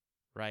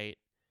 right?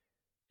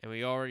 And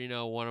we already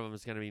know one of them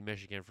is going to be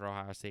Michigan for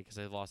Ohio State because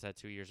they've lost that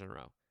 2 years in a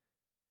row.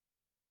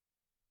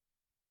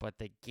 But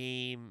the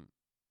game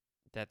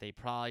that they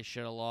probably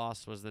should have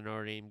lost was the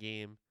Notre Dame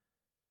game.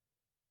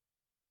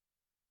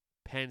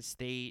 Penn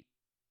State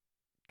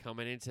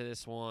coming into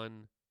this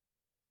one.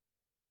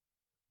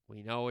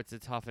 We know it's a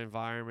tough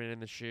environment in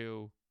the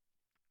shoe.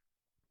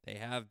 They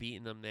have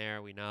beaten them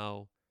there, we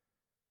know.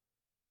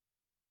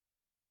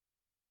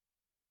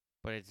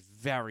 But it's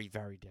very,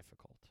 very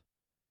difficult.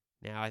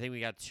 Now, I think we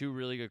got two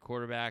really good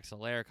quarterbacks.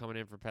 Allaire coming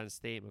in for Penn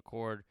State,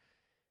 McCord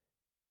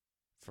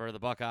for the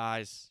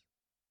Buckeyes.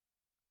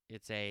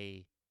 It's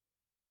a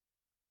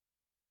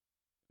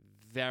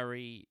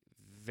very,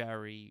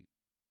 very,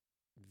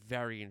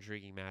 very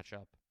intriguing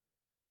matchup.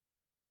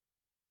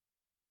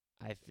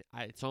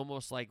 It's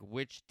almost like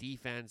which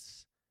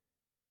defense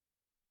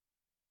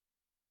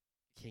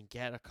can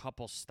get a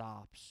couple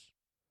stops.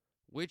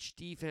 Which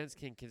defense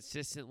can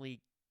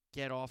consistently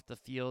get off the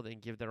field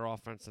and give their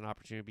offense an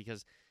opportunity?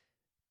 Because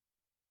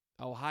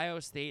Ohio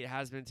State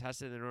has been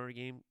tested in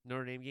the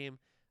Notre Dame game.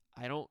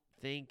 I don't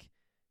think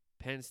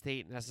Penn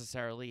State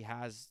necessarily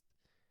has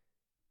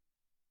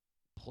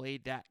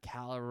played that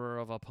caliber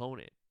of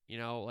opponent.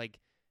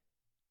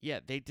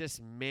 They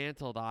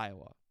dismantled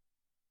Iowa.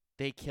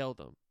 They killed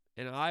them.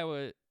 And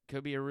Iowa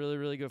could be a really,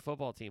 really good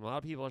football team. A lot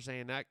of people are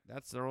saying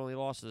that's their only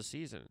loss of the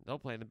season. They'll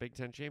play in the Big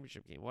Ten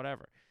championship game,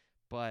 whatever.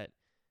 But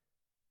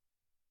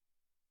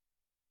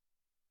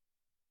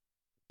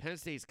Penn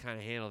State's kind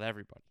of handled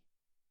everybody.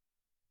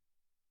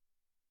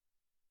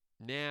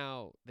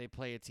 Now they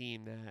play a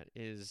team that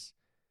is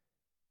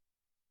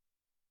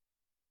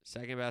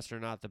second best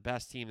or not the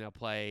best team they'll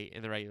play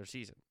in the regular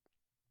season.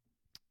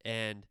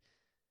 And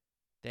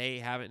they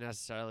haven't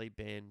necessarily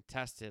been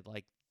tested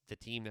like the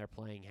team they're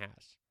playing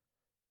has.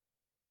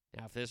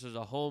 Now, if this was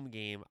a home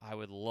game, I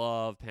would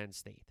love Penn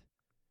State.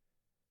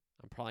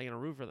 I'm probably going to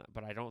root for them,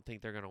 but I don't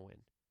think they're going to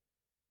win.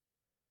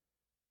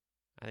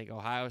 I think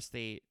Ohio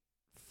State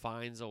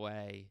finds a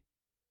way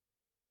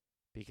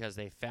because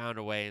they found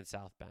a way in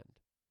South Bend.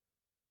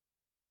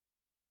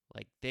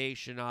 They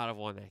should not have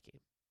won that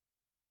game.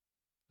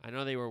 I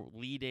know they were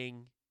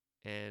leading,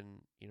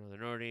 and, the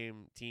Notre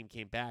Dame team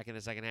came back in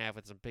the second half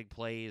with some big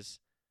plays.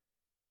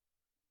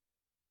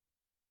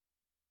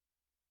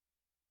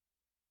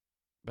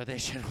 But they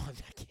should have won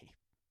that game.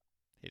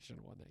 So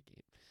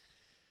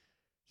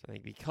I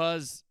think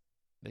because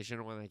they should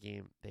have won that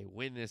game, they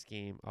win this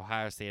game.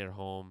 Ohio State at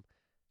home.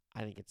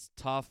 I think it's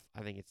tough.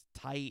 I think it's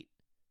tight.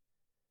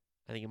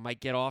 I think it might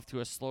get off to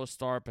a slow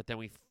start, but then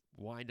we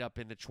wind up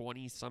in the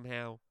 20s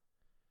somehow.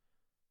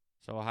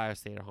 So Ohio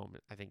State at home,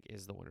 I think,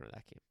 is the winner of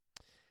that game.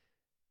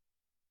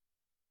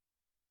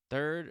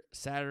 Third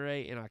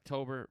Saturday in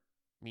October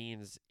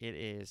means it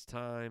is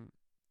time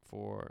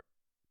for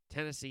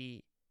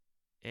Tennessee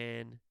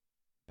and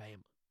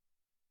Bama.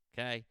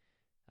 Okay?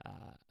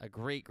 A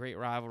great, great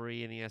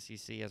rivalry in the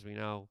SEC, as we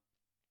know.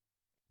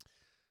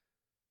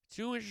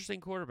 Two interesting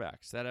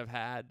quarterbacks that have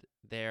had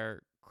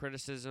their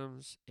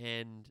criticisms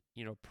and,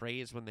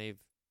 praise when they've,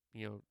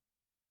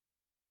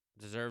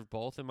 deserved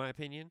both, in my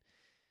opinion.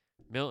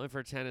 Milton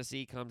for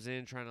Tennessee comes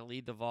in trying to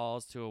lead the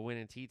Vols to a win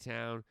in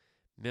T-Town.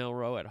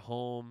 Milroe at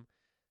home.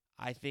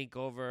 I think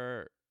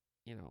over,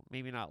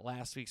 maybe not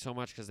last week so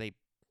much because they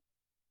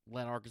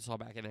let Arkansas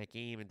back in that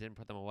game and didn't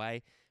put them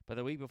away. But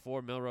the week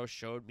before, Milroe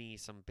showed me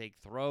some big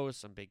throws,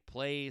 some big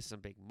plays, some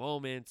big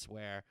moments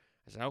where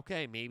I said,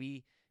 okay,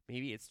 maybe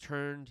it's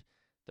turned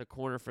the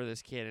corner for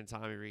this kid and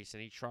Tommy Rees,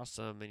 and he trusts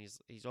him, and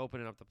he's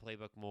opening up the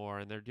playbook more,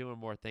 and they're doing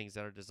more things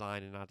that are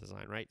designed and not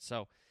designed, right?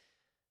 So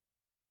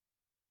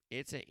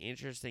it's an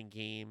interesting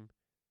game.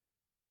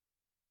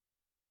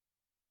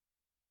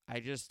 I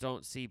just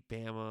don't see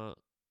Bama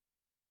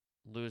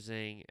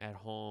losing at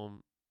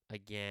home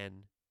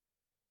again.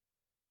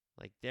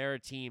 They're a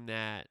team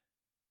that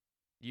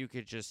you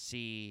could just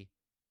see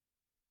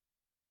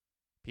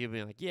people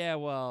being like, yeah,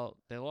 well,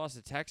 they lost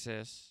to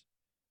Texas,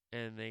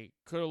 and they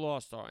could have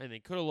lost, and they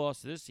could have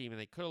lost to this team, and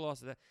they could have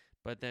lost to that,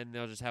 but then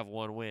they'll just have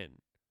one win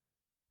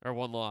or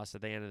one loss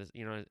at the end of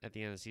at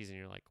the end of the season.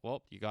 You're like,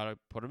 well, you got to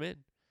put them in.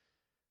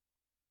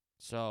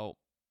 So,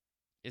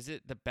 is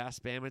it the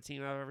best Bama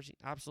team I've ever seen?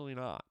 Absolutely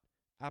not.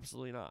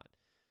 Absolutely not.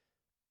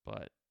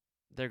 But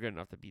they're good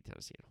enough to beat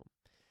Tennessee at home.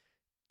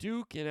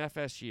 Duke and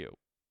FSU.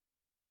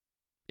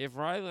 If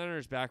Riley Leonard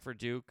is back for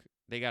Duke,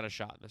 they got a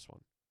shot in this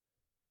one.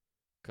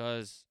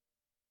 Because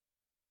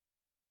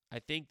I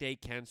think they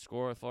can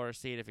score with Florida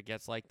State if it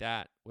gets like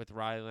that with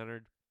Riley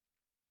Leonard.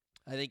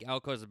 I think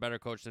Elko is a better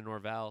coach than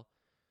Norvell.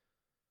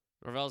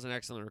 Norvell's an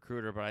excellent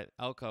recruiter, but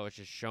Elko has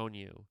just shown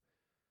you.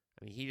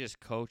 He just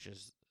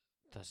coaches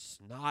the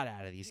snot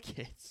out of these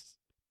kids.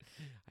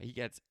 He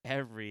gets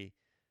every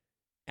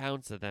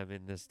ounce of them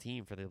in this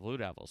team for the Blue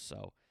Devils.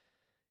 So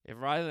if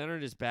Riley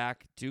Leonard is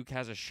back, Duke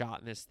has a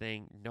shot in this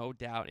thing, no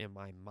doubt in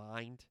my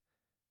mind.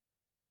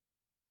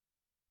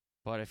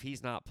 But if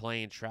he's not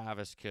playing,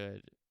 Travis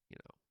could,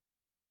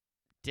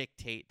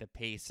 dictate the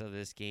pace of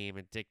this game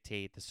and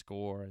dictate the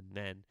score, and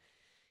then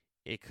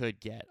it could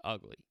get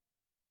ugly.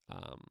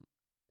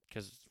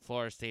 Because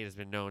Florida State has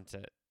been known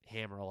to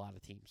hammer a lot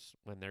of teams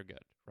when they're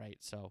good, right?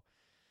 So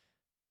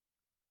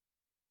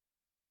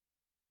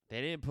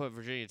they didn't put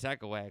Virginia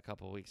Tech away a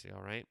couple of weeks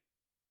ago, right?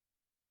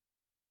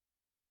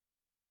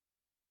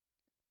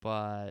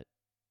 But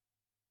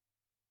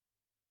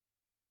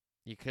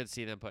you could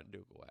see them putting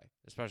Duke away,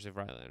 especially if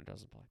Riley Leonard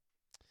doesn't play.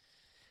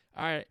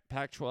 All right,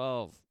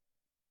 Pac-12.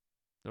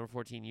 Number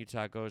 14,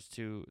 Utah goes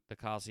to the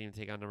Coliseum to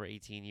take on number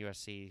 18,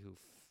 USC, who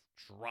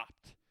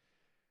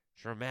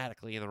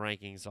dramatically in the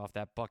rankings off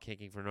that butt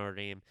kicking for Notre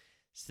Dame.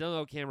 Still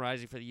no Cam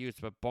Rising for the Utes,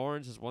 but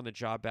Barnes has won the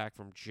job back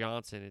from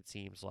Johnson, it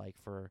seems like,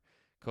 for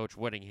Coach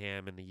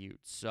Whittingham and the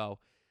Utes. So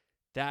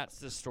that's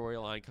the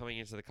storyline coming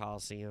into the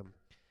Coliseum.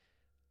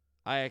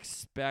 I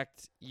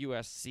expect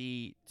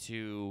USC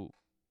to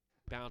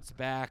bounce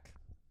back.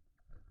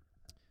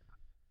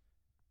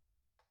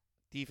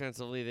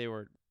 Defensively, they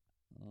were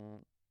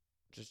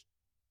just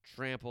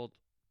trampled,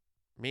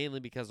 mainly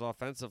because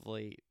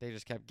offensively, they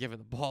just kept giving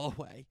the ball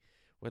away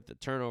with the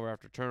turnover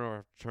after turnover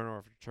after turnover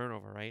after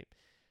turnover, right?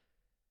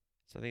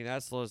 So I think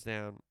that slows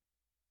down.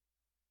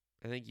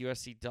 I think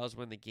USC does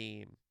win the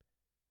game,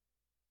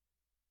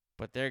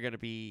 but they're going to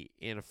be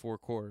in 4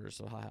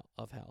 quarters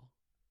of hell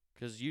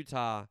because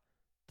Utah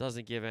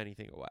doesn't give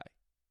anything away,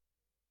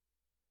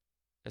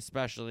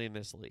 especially in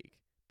this league,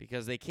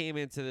 because they came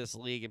into this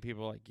league and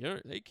people are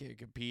like, they can't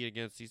compete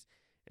against these,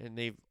 and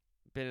they've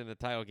been in the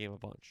title game a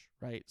bunch,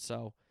 right?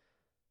 So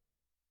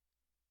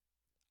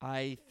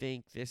I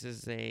think this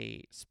is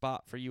a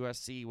spot for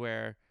USC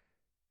where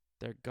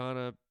they're going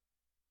to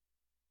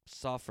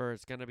suffer.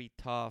 It's going to be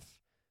tough,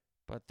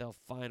 but they'll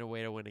find a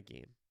way to win a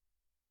game.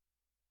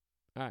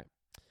 All right.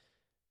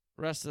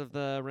 Rest of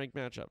the ranked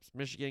matchups.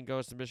 Michigan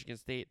goes to Michigan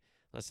State.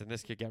 Listen,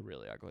 this could get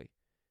really ugly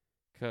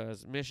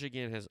because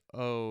Michigan has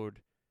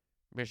owed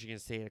Michigan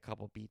State a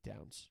couple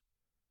beatdowns,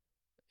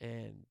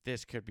 and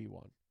this could be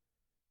one.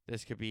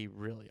 This could be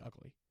really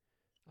ugly.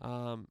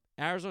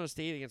 Arizona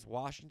State against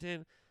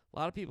Washington. A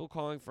lot of people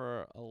calling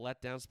for a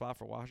letdown spot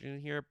for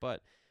Washington here,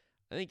 but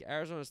I think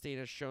Arizona State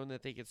has shown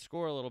that they could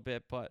score a little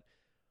bit, but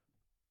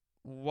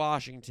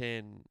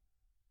Washington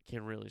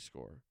can really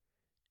score.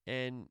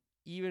 And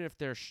even if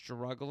they're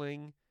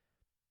struggling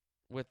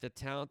with the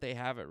talent they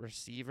have at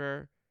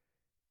receiver,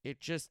 it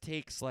just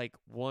takes like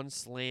one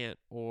slant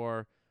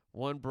or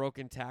one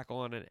broken tackle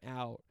on an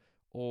out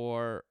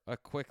or a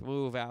quick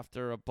move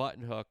after a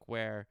button hook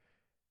where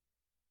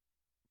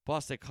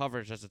busted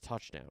coverage as a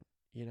touchdown,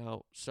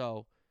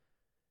 So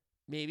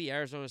maybe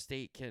Arizona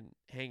State can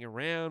hang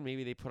around.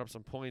 Maybe they put up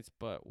some points,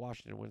 but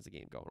Washington wins the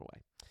game going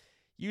away.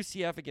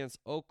 UCF against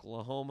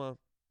Oklahoma.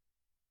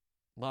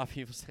 A lot of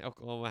people say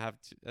Oklahoma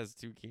has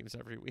 2 games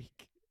every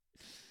week.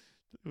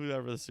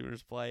 Whoever the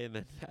Sooners play, and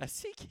then the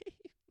SC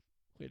game,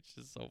 which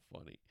is so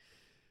funny.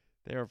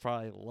 They were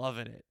probably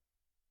loving it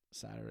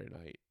Saturday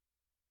night.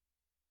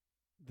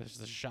 There's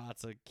the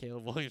shots of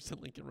Caleb Williams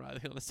and Lincoln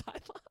Riley on the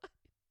sideline.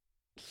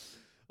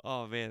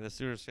 Oh, man, the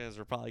Sooners fans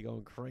were probably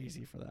going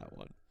crazy for that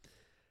one.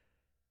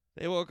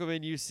 They welcome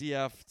in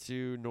UCF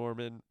to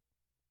Norman.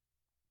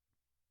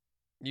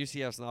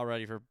 UCF's not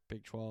ready for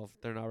Big 12.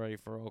 They're not ready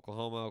for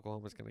Oklahoma.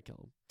 Oklahoma's going to kill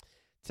them.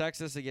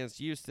 Texas against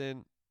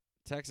Houston.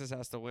 Texas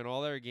has to win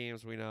all their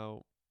games, we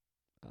know,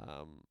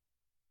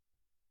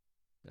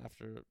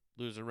 after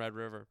losing Red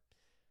River.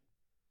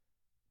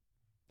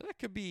 That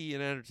could be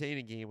an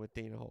entertaining game with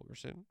Dana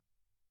Holgorsen.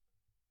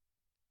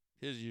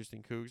 His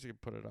Houston Cougs can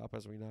put it up,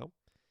 as we know.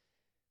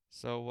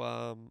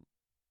 So,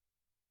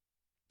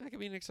 that could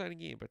be an exciting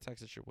game, but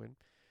Texas should win.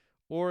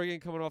 Oregon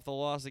coming off the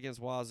loss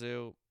against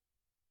Wazoo.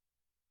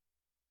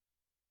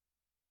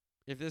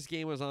 If this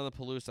game was on the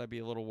Palouse, I'd be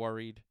a little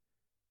worried.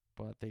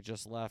 But they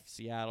just left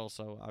Seattle,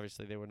 so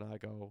obviously they would not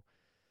go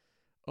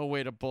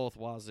away to both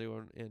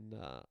Wazoo and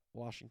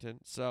Washington.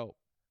 So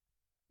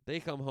they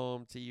come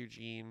home to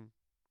Eugene.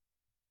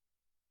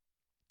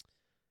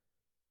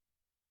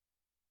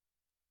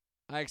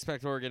 I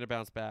expect Oregon to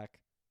bounce back.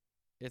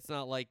 It's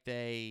not like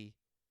they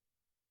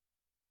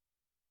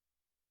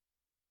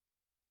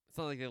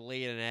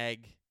laid an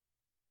egg.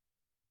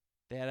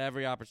 They had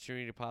every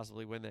opportunity to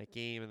possibly win that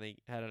game, and they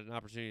had an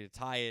opportunity to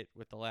tie it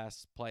with the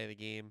last play of the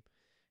game.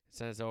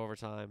 Send it to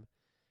overtime.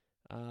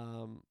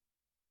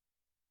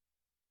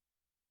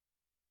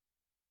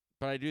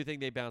 But I do think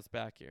they bounce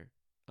back here.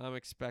 I'm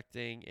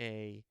expecting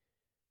a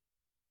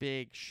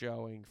big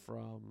showing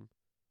from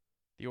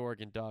the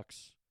Oregon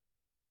Ducks.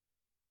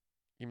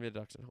 Give me the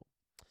Ducks at home.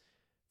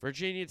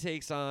 Virginia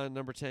takes on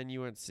number 10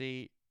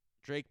 UNC.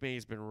 Drake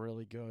May's been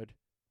really good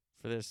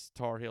for this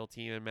Tar Heel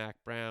team and Mac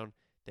Brown.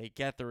 They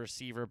get the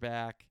receiver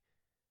back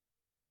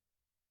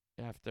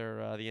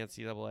after the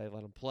NCAA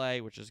let him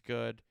play, which is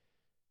good.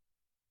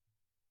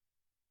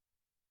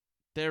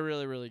 They're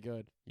really, really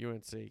good,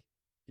 UNC.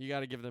 You got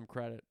to give them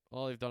credit.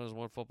 All they've done is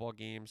won football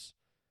games.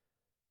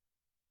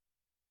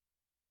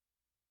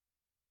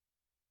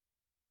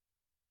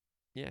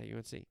 Yeah,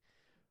 UNC.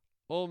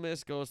 Ole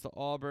Miss goes to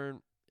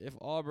Auburn. If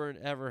Auburn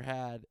ever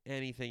had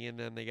anything in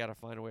them, they got to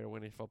find a way to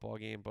win a football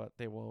game, but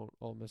they won't.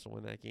 Ole Miss will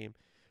win that game.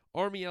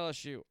 Army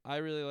LSU. I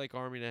really like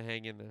Army to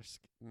hang in this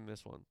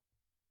one.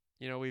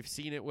 We've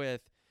seen it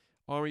with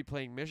Army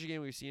playing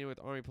Michigan. We've seen it with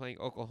Army playing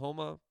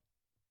Oklahoma.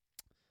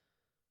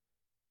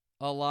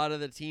 A lot of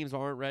the teams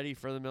aren't ready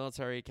for the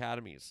military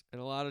academies, and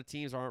a lot of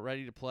teams aren't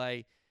ready to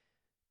play,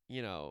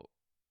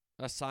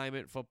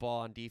 assignment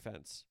football on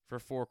defense for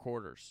 4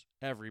 quarters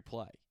every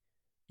play.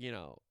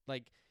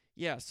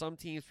 Some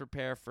teams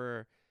prepare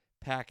for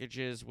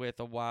packages with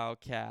a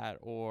Wildcat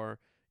or,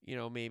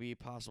 maybe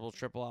possible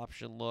triple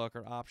option look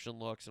or option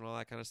looks and all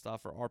that kind of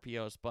stuff or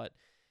RPOs, but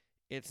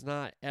it's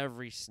not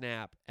every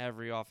snap,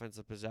 every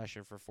offensive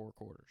possession for 4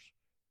 quarters.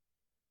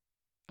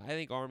 I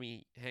think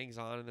Army hangs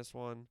on in this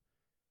one.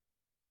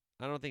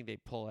 I don't think they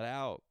pull it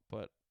out,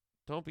 but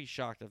don't be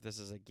shocked if this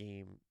is a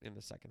game in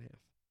the second half.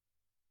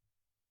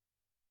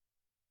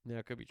 Now,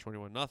 it could be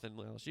 21-0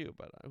 LSU,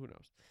 but who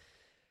knows.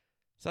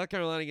 South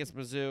Carolina against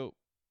Mizzou.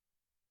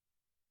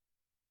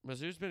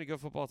 Mizzou's been a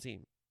good football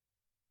team.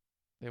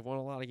 They've won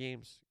a lot of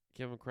games.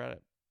 Give them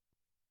credit.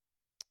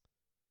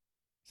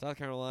 South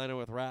Carolina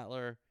with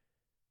Rattler.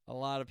 A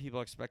lot of people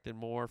expected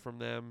more from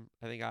them.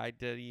 I think I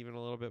did even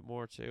a little bit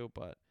more too,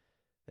 but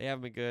they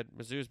haven't been good.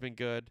 Mizzou's been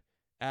good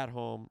at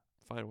home.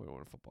 Find a way to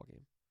win a football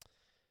game.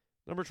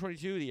 Number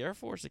 22, the Air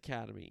Force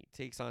Academy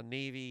takes on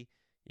Navy.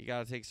 You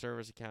got to take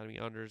Service Academy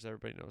unders.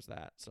 Everybody knows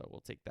that, so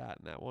we'll take that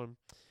in that one.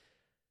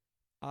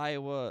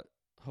 Iowa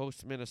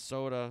hosts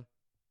Minnesota.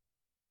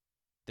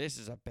 This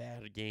is a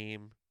bad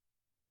game.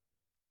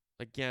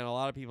 Again, a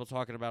lot of people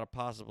talking about a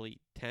possibly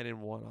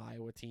 10-1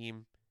 Iowa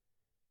team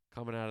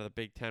coming out of the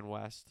Big Ten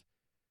West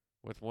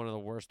with one of the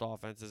worst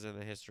offenses in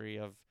the history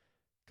of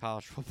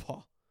college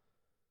football.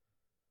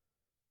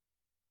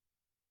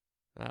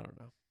 I don't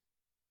know.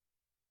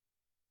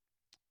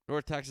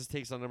 North Texas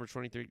takes on number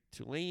 23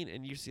 Tulane,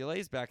 and UCLA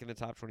is back in the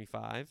top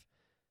 25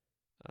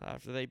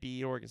 after they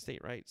beat Oregon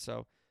State, right?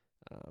 So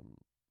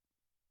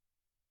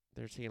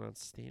they're taking on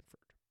Stanford.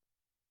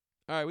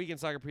 All right, weekend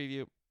soccer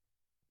preview.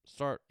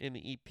 Start in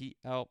the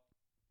EPL.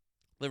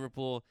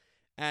 Liverpool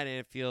at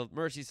Anfield,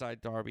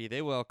 Merseyside derby.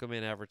 They welcome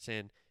in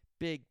Everton.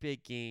 Big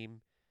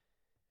game.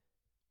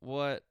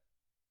 What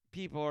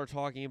people are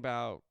talking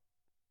about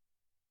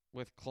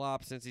with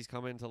Klopp since he's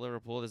come into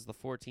Liverpool, this is the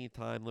 14th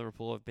time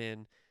Liverpool have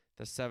been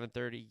the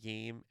 7:30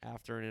 game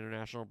after an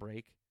international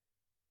break.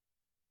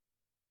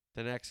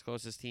 The next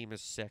closest team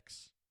is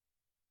 6.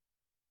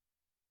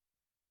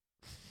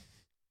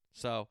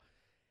 So,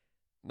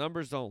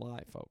 numbers don't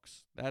lie,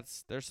 folks.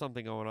 There's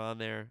something going on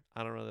there.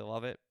 I don't really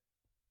love it.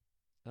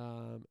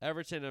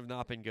 Everton have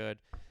not been good.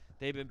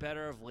 They've been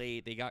better of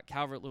late. They got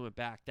Calvert-Lewin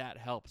back. That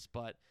helps,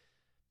 but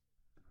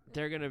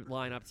they're going to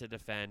line up to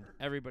defend.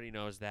 Everybody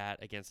knows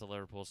that against the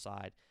Liverpool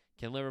side.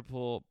 Can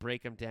Liverpool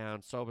break them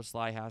down?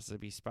 Szoboszlai has to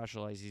be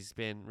special as he's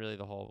been really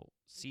the whole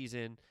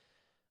season.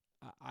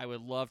 I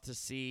would love to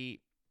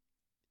see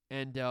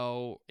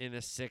Endo in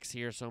the 6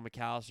 here so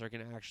McAllister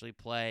can actually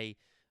play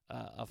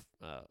an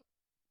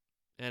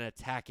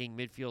attacking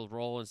midfield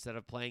role instead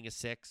of playing a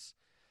 6.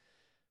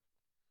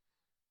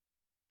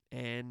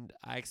 And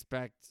I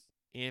expect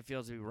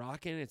Anfield to be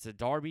rocking. It's a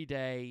derby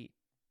day.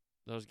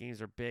 Those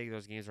games are big.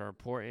 Those games are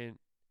important.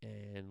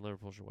 And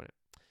Liverpool should win it.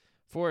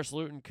 Forest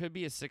Luton could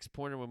be a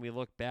 6-pointer when we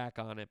look back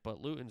on it, but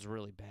Luton's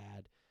really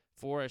bad.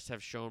 Forest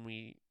have shown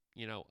me,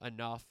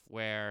 enough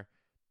where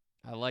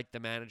I like the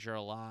manager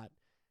a lot.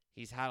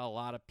 He's had a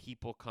lot of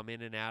people come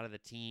in and out of the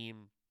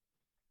team.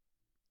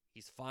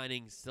 He's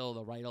finding still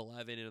the right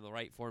 11 and the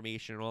right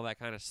formation and all that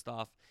kind of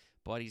stuff,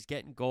 but he's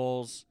getting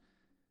goals.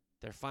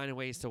 They're finding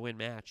ways to win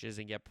matches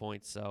and get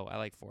points, so I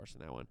like Forest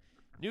in that one.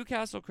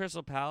 Newcastle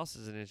Crystal Palace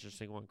is an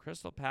interesting one.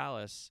 Crystal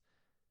Palace,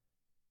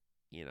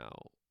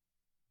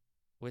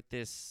 with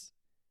this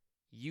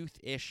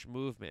youth-ish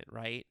movement,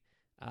 right?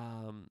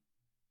 No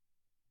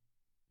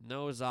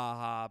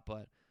Zaha,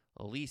 but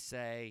Elise,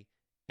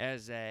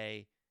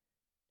 Eze,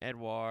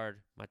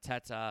 Edward,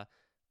 Mateta,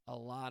 a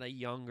lot of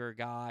younger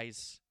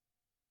guys,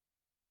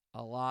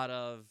 a lot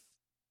of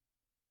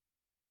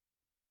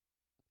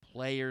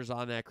players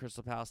on that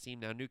Crystal Palace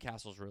team. Now,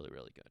 Newcastle's really,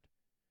 really good.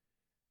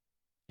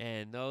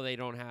 And though they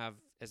don't have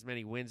as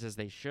many wins as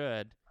they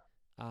should,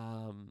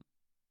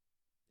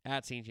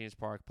 at St. James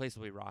Park, place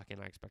will be rocking.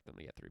 I expect them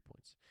to get 3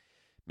 points.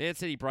 Man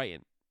City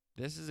Brighton.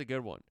 This is a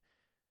good one.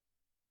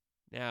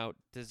 Now,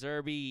 De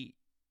Zerbi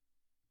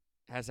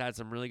has had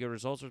some really good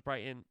results with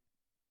Brighton.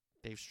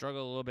 They've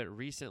struggled a little bit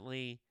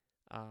recently.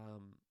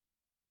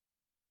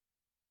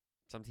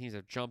 Some teams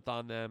have jumped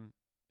on them,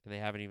 and they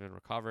haven't even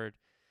recovered.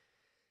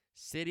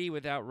 City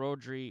without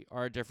Rodri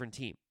are a different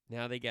team.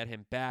 Now they get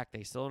him back.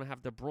 They still don't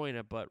have De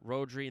Bruyne, but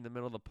Rodri in the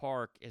middle of the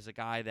park is a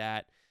guy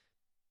that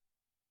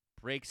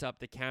breaks up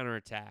the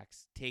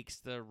counterattacks, takes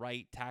the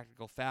right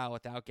tactical foul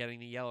without getting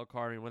the yellow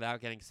card and without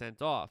getting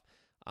sent off.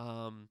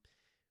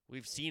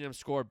 We've seen him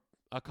score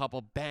a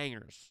couple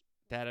bangers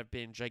that have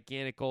been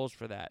gigantic goals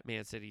for that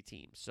Man City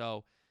team.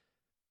 So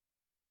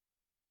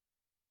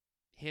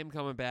him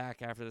coming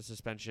back after the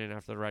suspension,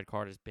 after the red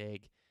card is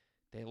big.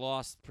 They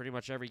lost pretty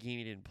much every game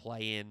he didn't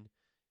play in.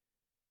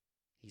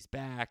 He's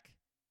back.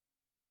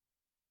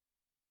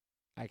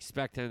 I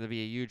expect him to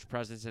be a huge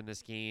presence in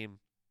this game.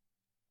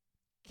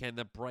 Can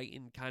the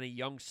Brighton kind of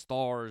young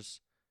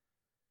stars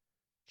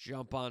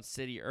jump on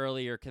City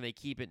earlier? Can they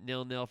keep it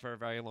 0-0 for a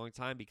very long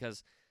time?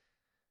 Because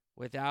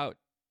without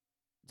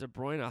De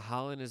Bruyne,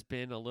 Haaland has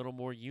been a little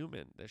more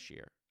human this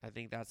year. I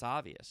think that's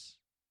obvious,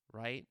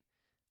 right?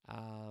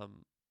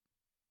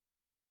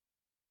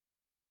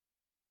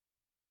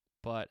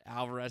 But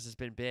Alvarez has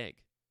been big.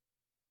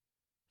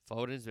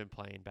 Foden's been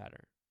playing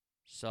better.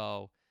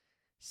 So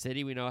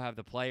City, we know, have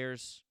the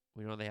players.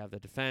 We know they have the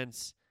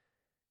defense.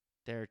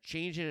 They're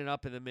changing it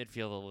up in the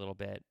midfield a little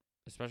bit,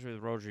 especially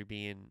with Rodri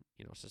being,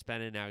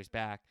 suspended. Now he's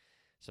back.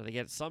 So they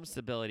get some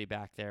stability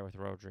back there with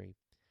Rodri.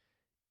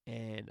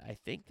 And I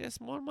think this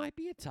one might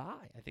be a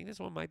tie. I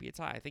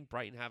think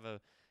Brighton have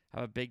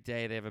a big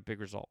day. They have a big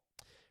result.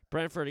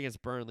 Brentford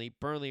against Burnley.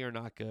 Burnley are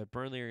not good.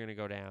 Burnley are going to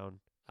go down.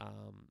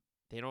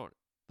 They don't,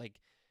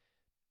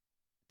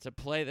 to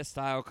play the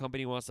style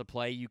Company wants to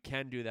play, you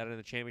can do that in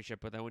the Championship,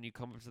 but then when you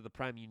come up to the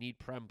Prem, you need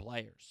Prem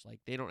players.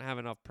 They don't have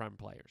enough Prem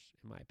players,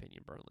 in my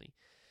opinion, Burnley.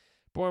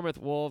 Bournemouth,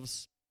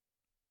 Wolves.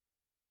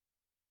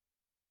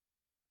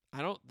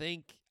 I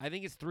think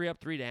it's 3 up,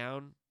 3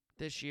 down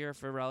this year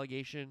for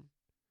relegation.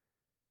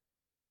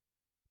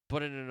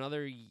 But in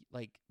another,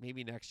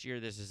 maybe next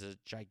year, this is a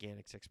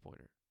gigantic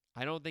 6-pointer.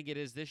 I don't think it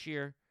is this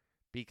year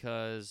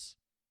because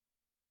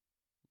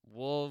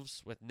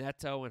Wolves with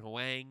Neto and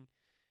Hwang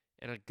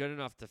and a good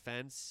enough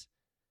defense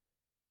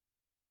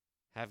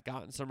have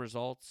gotten some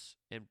results.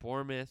 And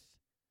Bournemouth,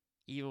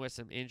 even with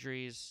some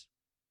injuries,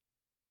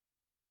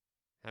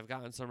 have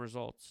gotten some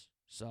results.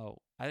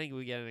 So I think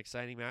we get an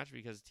exciting match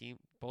because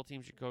both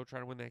teams should go try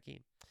to win that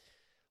game.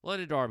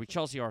 London Derby,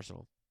 Chelsea,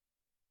 Arsenal.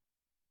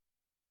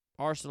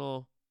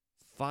 Arsenal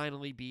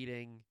finally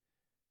beating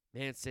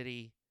Man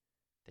City.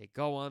 They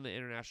go on the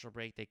international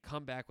break. They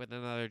come back with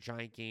another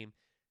giant game.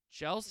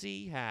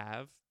 Chelsea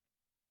have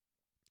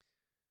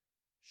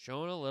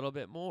shown a little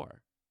bit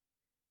more.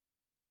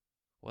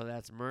 Whether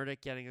that's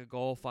Murdoch getting a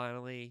goal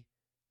finally,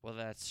 whether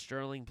that's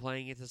Sterling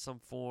playing into some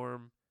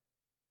form,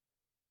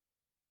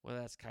 whether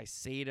that's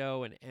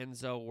Caicedo and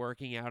Enzo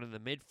working out in the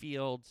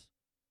midfield.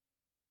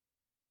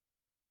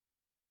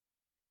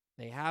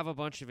 They have a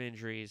bunch of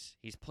injuries.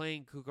 He's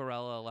playing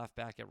Cucurella left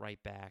back at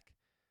right back.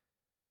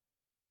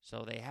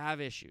 So they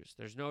have issues.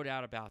 There's no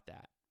doubt about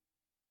that.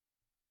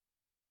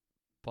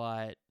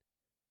 But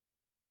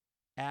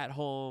at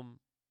home,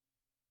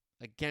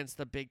 against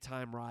the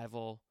big-time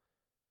rival,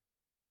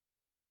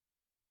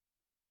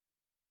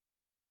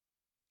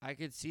 I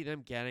could see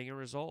them getting a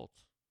result.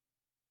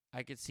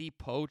 I could see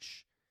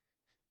Poach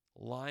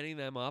lining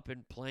them up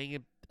and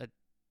playing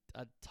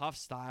a tough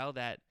style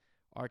that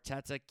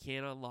Arteta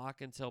can't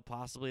unlock until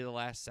possibly the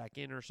last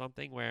second or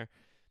something, where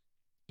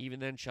even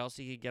then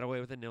Chelsea could get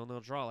away with a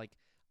 0-0 draw.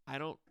 I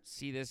don't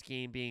see this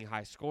game being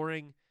high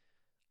scoring.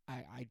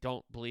 I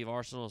don't believe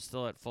Arsenal is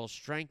still at full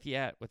strength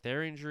yet with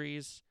their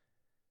injuries.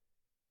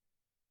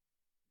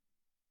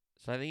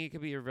 So I think it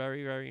could be a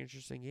very, very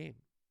interesting game.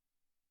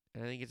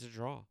 And I think it's a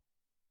draw.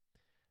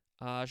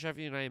 Sheffield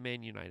United,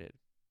 Man United.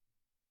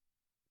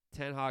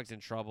 Ten Hag's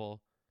in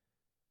trouble.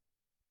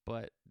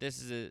 But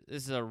this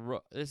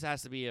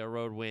has to be a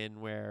road win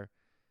where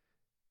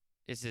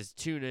this is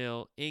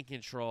 2-0, in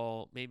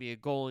control, maybe a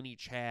goal in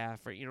each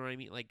half, or you know what I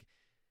mean?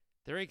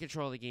 They're in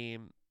control of the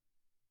game.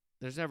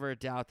 There's never a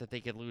doubt that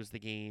they could lose the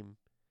game,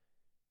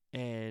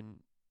 and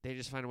they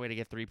just find a way to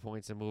get 3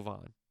 points and move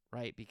on,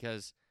 right?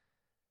 Because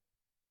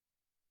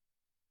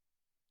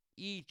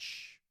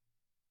each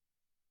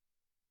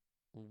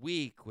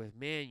week with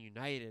Man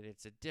United,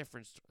 it's a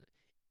different story.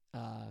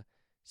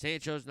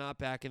 Sancho's not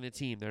back in the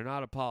team. They're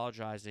not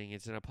apologizing.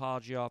 It's an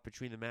apology off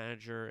between the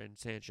manager and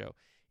Sancho.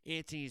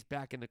 Antony's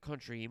back in the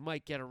country. He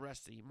might get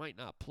arrested. He might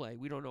not play.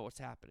 We don't know what's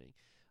happening.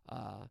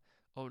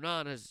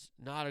 Onana's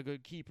not a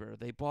good keeper.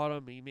 They bought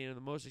him. He made him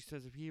the most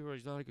expensive keeper.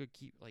 He's not a good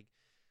keeper.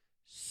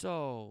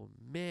 So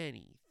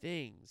many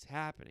things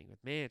happening with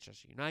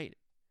Manchester United.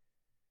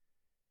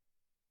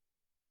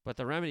 But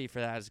the remedy for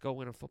that is go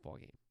win a football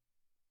game.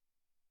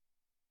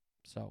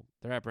 So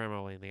they're at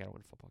Bramall Lane. They got to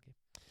win a football game.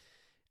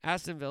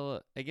 Aston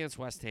Villa against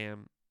West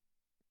Ham.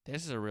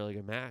 This is a really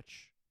good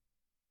match.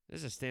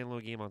 This is a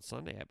standalone game on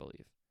Sunday, I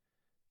believe.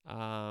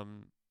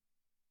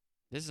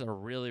 This is a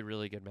really,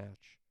 really good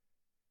match.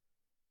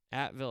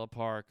 At Villa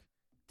Park,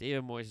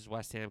 David Moyes'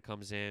 West Ham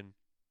comes in.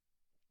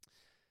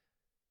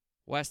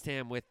 West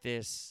Ham with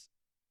this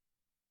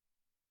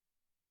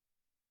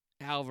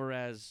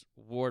Alvarez,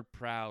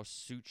 Ward-Prowse,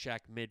 Souček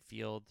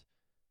midfield.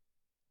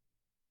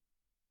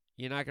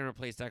 You're not going to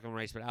replace Declan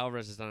Rice, but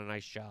Alvarez has done a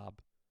nice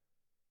job.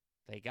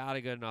 They got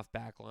a good enough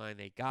back line.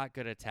 They got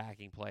good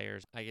attacking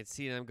players. I can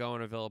see them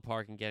going to Villa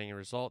Park and getting a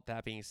result.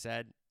 That being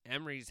said,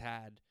 Emery's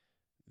had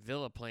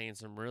Villa playing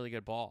some really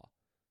good ball.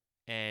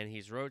 And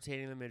he's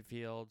rotating the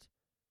midfield.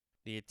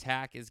 The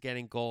attack is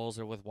getting goals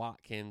or with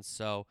Watkins.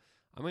 So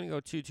I'm going to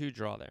go 2-2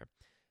 draw there.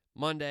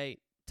 Monday,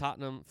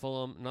 Tottenham,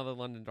 Fulham, another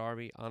London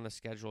derby on the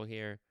schedule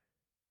here.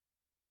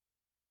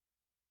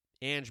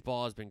 Ange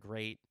Ball has been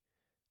great.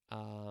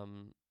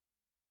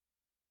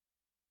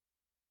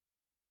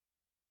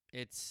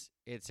 It's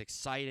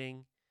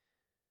exciting.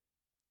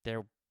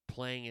 They're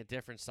playing a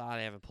different style.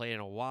 They haven't played in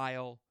a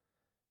while.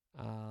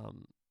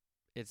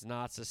 It's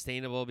not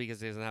sustainable because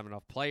they doesn't have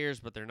enough players,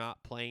 but they're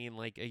not playing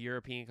like a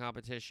European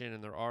competition,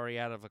 and they're already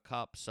out of a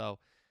cup. So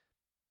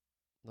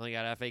they only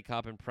got FA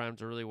Cup and Prem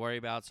to really worry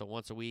about. So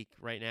once a week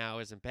right now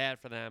isn't bad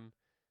for them.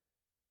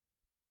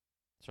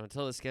 So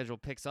until the schedule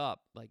picks up,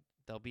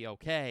 they'll be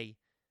okay.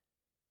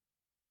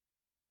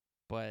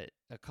 but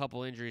a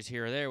couple injuries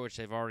here or there, which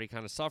they've already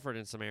kind of suffered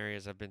in some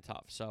areas, have been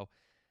tough. So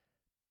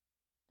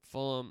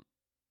Fulham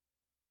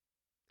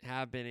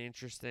have been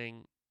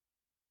interesting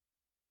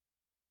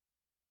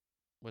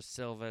with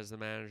Silva as the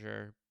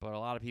manager, but a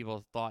lot of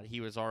people thought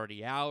he was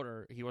already out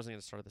or he wasn't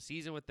going to start the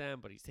season with them,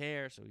 but he's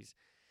here, so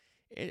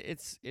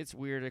it's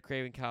weird at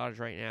Craven Cottage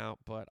right now,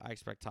 but I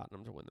expect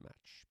Tottenham to win the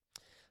match.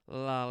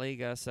 La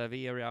Liga,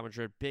 Sevilla, Real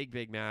Madrid,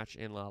 big match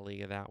in La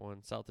Liga, that one.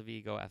 Celta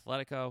Vigo,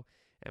 Atletico,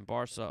 and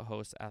Barca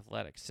host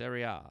Athletic.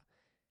 Serie A,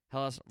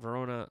 Hellas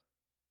Verona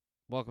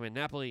welcome in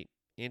Napoli.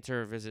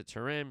 Inter visit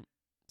Turin.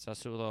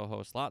 Sassuolo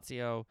host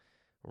Lazio.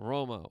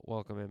 Roma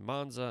welcome in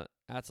Monza.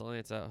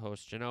 Atalanta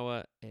host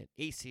Genoa. And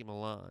AC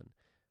Milan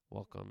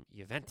welcome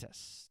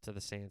Juventus to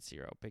the San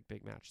Siro.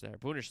 Big match there.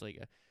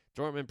 Bundesliga,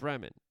 Dortmund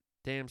Bremen.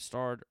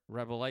 Darmstadt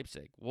Rebel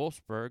Leipzig.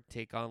 Wolfsburg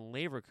take on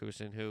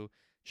Leverkusen, who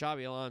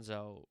Xabi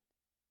Alonso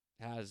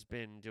has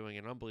been doing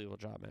an unbelievable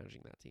job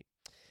managing that team.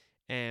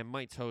 And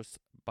Mainz host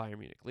Bayern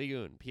Munich. Ligue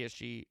 1,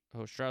 PSG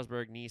host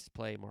Strasbourg. Nice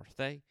play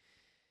Marseille.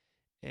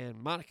 And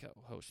Monaco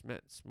host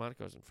Metz.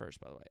 Monaco's in first,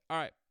 by the way. All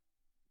right,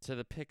 to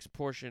the picks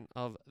portion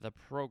of the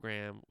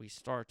program. We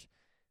start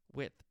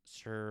with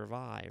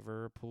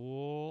Survivor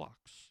Pool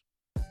Locks.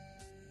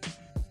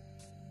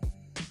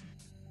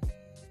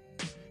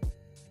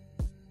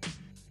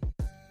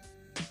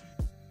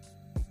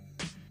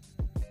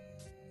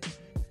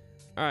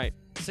 All right,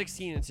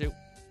 16-2.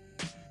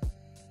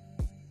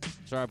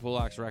 Sorry, Pool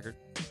Locks record.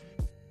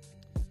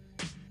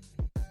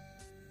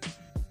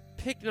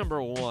 Pick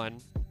number 1.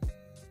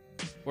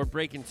 We're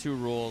breaking 2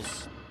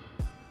 rules,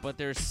 but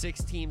there's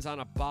 6 teams on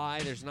a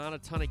bye. There's not a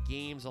ton of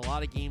games. A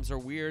lot of games are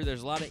weird.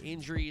 There's a lot of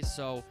injuries,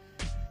 so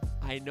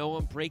I know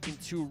I'm breaking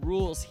 2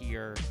 rules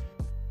here,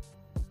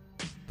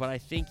 but I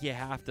think you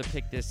have to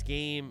pick this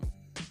game,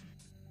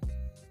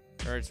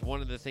 or it's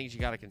one of the things you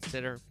got to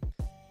consider.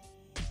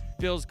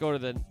 Bills go to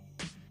the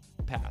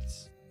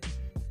Pats.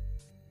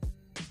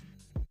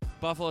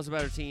 Buffalo's a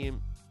better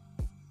team.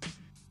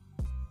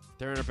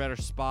 They're in a better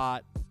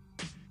spot.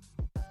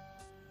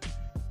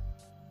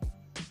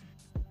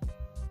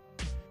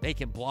 They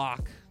can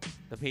block.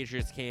 The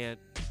Patriots can't.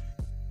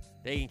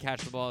 They can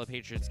catch the ball. The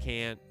Patriots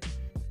can't.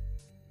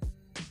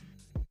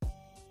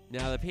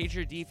 Now, the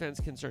Patriot defense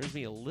concerns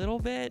me a little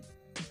bit.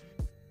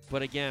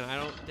 But again, I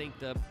don't think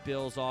the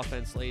Bills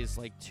offense lays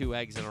like 2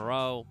 eggs in a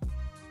row.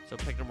 So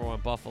pick number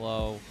 1,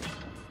 Buffalo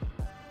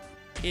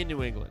in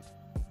New England.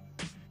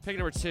 Pick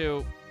number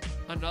 2,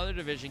 another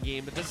division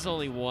game, but this is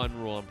only one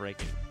rule I'm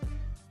breaking.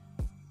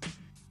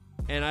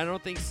 And I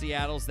don't think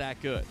Seattle's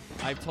that good.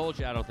 I've told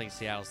you I don't think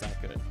Seattle's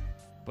that good.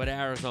 But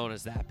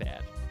Arizona's that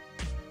bad.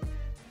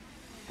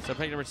 So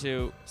pick number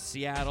 2,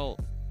 Seattle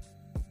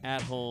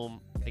at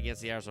home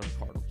against the Arizona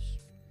Cardinals.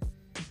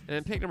 And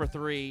then pick number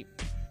 3,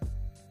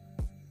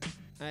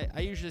 I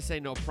usually say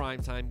no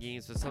primetime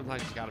games, but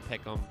sometimes you got to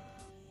pick them.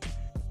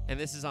 And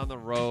this is on the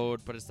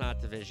road, but it's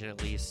not division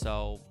at least,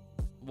 so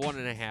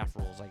 1.5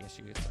 rules, I guess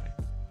you could say.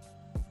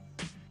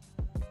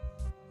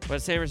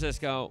 But San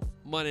Francisco,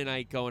 Monday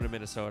night going to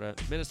Minnesota.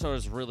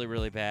 Minnesota's really,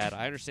 really bad.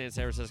 I understand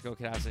San Francisco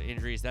could have some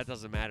injuries. That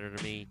doesn't matter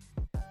to me.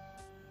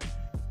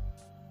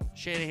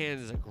 Shanahan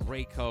is a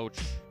great coach.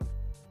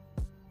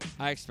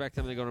 I expect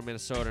them to go to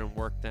Minnesota and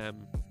work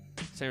them.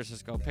 San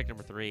Francisco, pick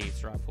number 3,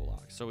 Survivor Pool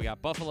Locks. So we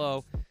got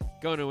Buffalo,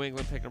 go to New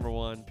England, pick number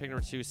 1. Pick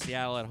number 2,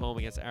 Seattle at home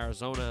against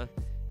Arizona.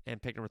 And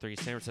pick number 3,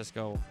 San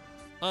Francisco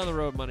on the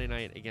road Monday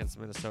night against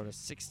Minnesota.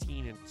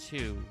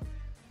 16-2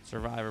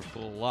 Survivor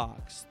Pool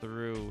Locks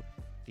through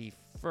the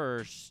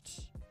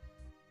first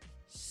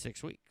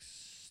 6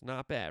 weeks.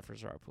 Not bad for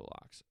Survivor Pool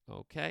Locks.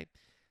 Okay,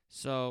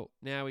 so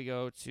now we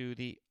go to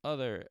the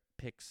other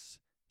picks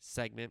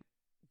segment,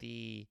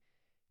 the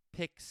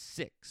Pick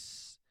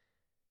 6,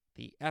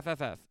 the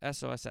FFF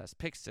SOSS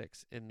Pick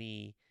 6 in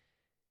the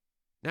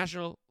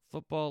National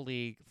Football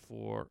League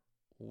for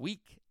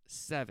Week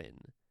 7.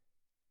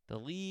 The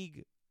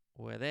league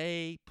where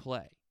they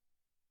play.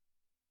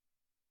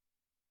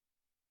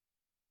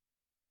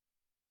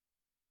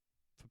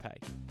 For pay.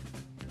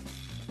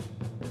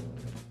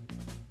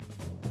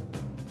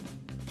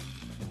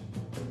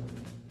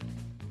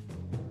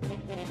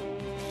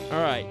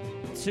 All right,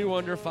 2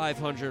 under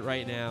 500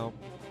 right now.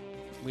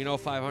 We know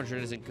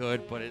 500 isn't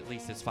good, but at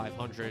least it's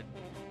 500.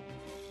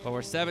 But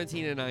we're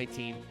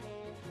 17-19.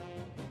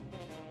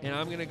 And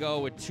I'm going to go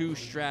with 2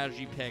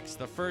 strategy picks.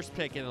 The first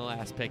pick and the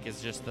last pick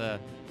is just a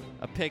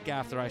pick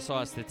after I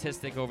saw a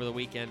statistic over the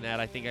weekend that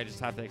I think I just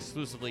have to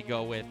exclusively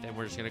go with, and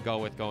we're just going to go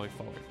with going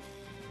forward.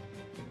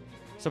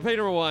 So pick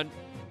number 1,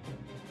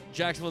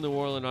 Jacksonville, New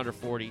Orleans under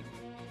 40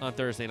 on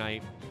Thursday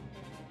night.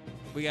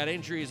 We got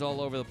injuries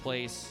all over the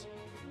place.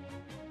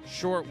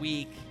 Short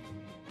week.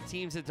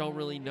 Teams that don't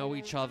really know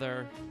each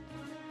other.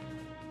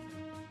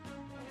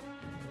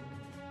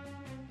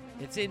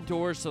 It's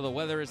indoors, so the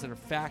weather isn't a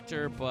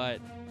factor, but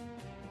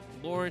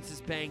Lawrence is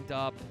banged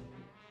up.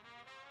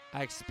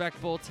 I expect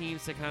both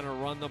teams to kind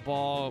of run the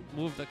ball,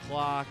 move the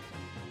clock.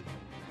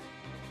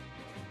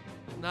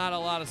 Not a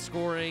lot of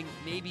scoring,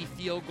 maybe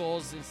field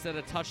goals instead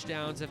of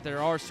touchdowns if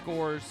there are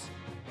scores.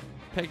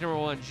 Pick number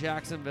 1,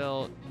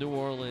 Jacksonville, New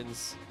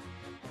Orleans,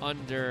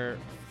 under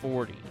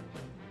 40.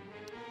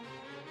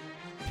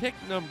 Pick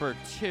number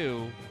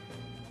 2,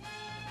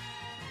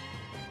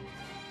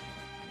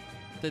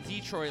 the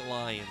Detroit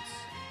Lions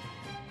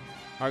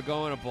are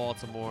going to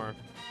Baltimore.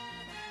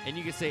 And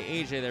you can say,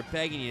 AJ, they're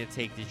begging you to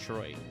take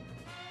Detroit.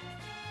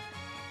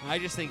 I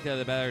just think they're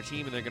the better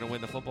team and they're going to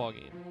win the football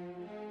game.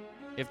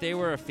 If they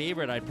were a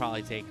favorite, I'd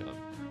probably take them.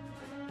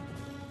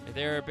 If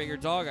they were a bigger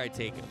dog, I'd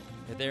take them.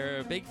 If they're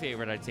a big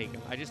favorite, I'd take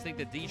them. I just think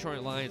the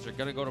Detroit Lions are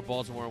going to go to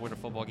Baltimore and win a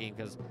football game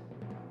because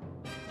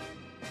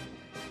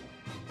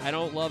I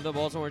don't love the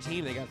Baltimore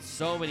team. They got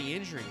so many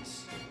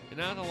injuries. And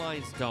now the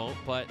Lions don't,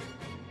 but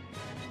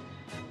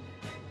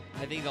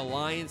I think the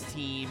Lions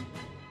team,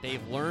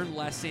 they've learned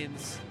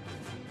lessons.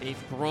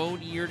 They've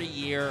grown year to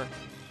year.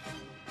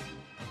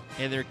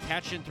 And they're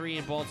catching 3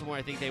 in Baltimore.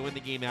 I think they win the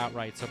game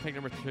outright. So pick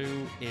number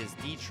 2 is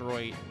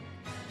Detroit,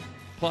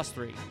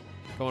 +3,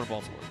 going to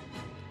Baltimore.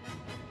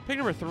 Pick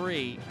number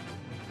 3,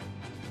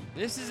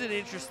 this is an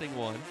interesting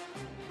one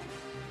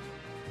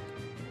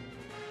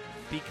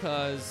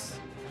because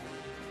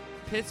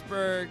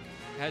Pittsburgh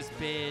has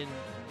been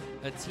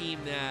a team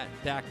that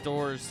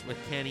backdoors with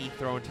Kenny,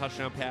 throwing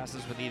touchdown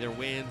passes with either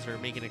wins or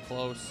making it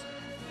close.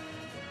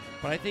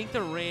 But I think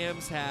the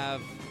Rams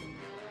have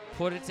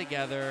put it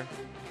together.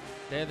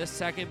 They're the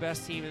second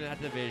best team in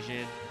that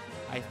division.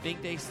 I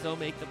think they still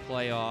make the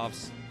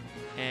playoffs,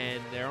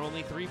 and they're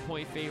only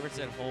 3-point favorites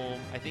at home.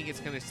 I think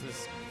it's because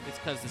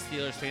the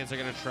Steelers fans are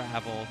going to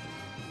travel.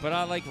 But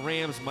I like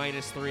Rams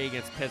 -3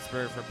 against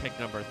Pittsburgh for pick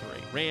number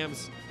 3.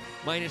 Rams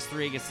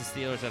 -3 against the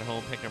Steelers at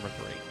home, pick number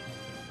 3.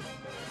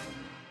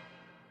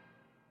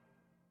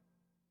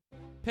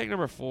 Pick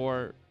number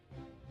 4,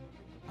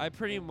 I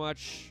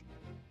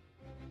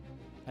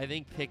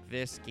think pick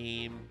this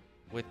game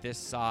with this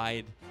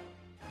side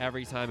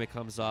every time it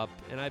comes up,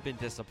 and I've been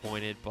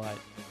disappointed, but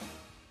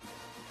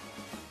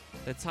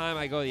the time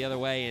I go the other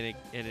way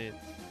and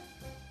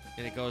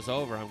it goes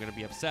over, I'm going to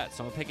be upset.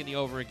 So I'm picking the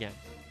over again.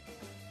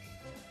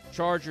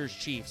 Chargers,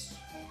 Chiefs,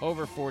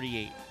 over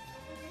 48.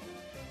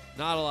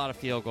 Not a lot of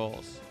field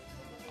goals.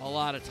 A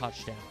lot of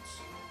touchdowns.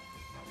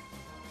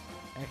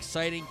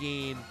 Exciting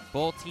game.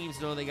 Both teams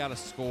know they got to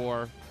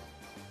score.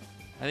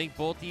 I think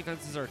both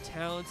defenses are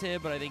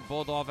talented, but I think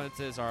both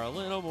offenses are a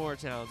little more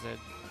talented.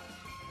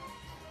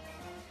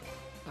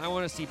 I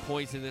want to see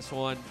points in this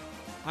one.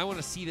 I want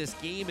to see this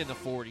game in the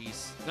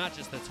 40s, not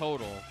just the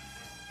total.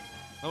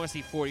 I want to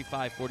see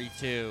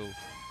 45-42,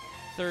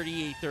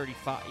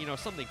 38-35,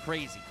 something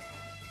crazy.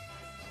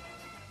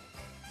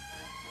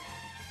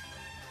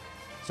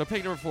 So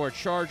pick number 4,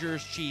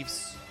 Chargers,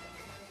 Chiefs,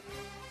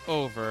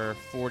 over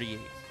 48.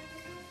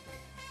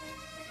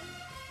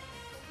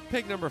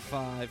 Pick number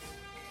 5,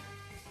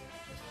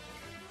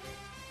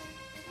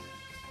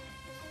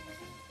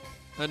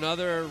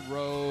 another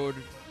road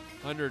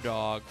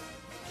underdog,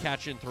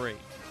 catching 3.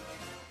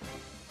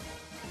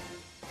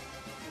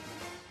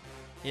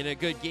 In a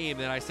good game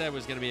that I said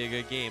was going to be a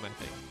good game, I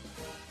think.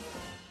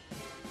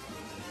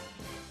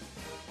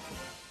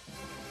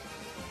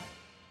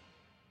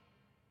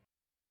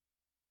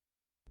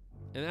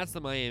 And that's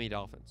the Miami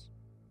Dolphins.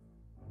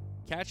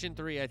 Catching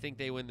 3, I think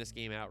they win this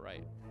game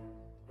outright.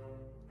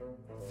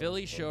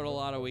 Philly showed a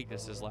lot of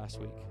weaknesses last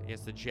week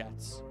against the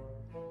Jets.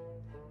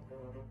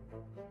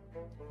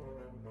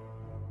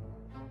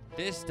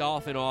 This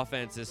Dolphin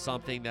offense is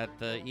something that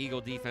the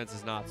Eagle defense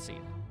has not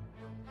seen.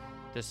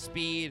 The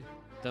speed,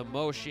 the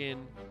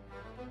motion,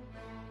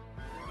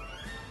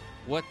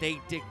 what they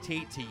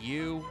dictate to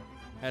you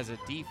as a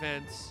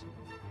defense.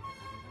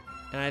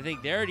 And I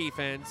think their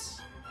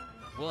defense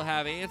will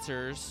have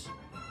answers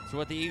to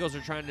what the Eagles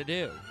are trying to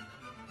do.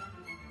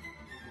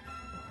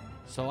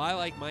 So I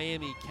like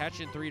Miami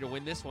catching 3 to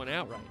win this one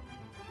outright.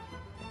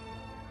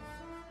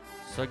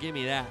 So give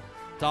me that.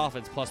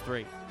 Dolphins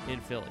 +3 in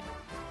Philly.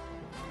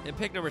 And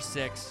pick number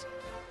 6.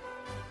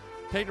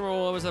 Pick number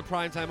 1 was a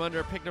primetime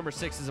under. Pick number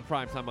 6 is a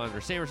primetime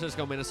under. San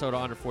Francisco, Minnesota,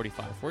 under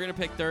 45. We're going to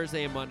pick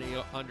Thursday and Monday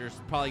unders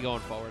probably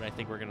going forward. I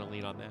think we're going to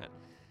lean on that.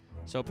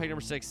 So pick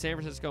number 6, San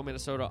Francisco,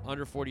 Minnesota,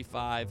 under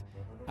 45.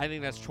 I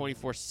think that's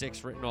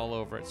 24-6 written all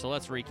over it. So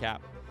let's recap.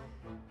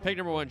 Pick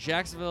number 1,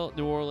 Jacksonville,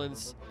 New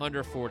Orleans,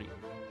 under 40.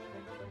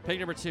 Pick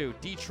number 2,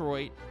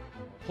 Detroit,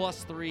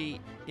 +3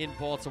 in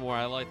Baltimore.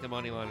 I like the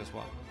money line as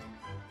well.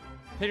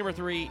 Pick number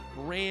 3,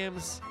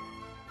 Rams,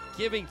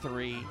 giving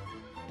 3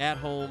 at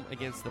home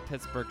against the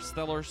Pittsburgh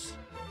Steelers.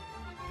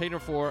 Pick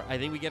number 4, I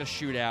think we get a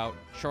shootout.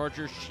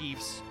 Chargers,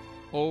 Chiefs,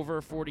 over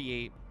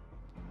 48.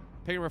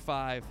 Pick number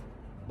 5,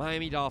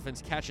 Miami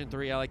Dolphins, catching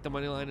 3. I like the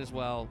money line as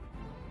well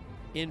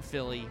in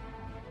Philly.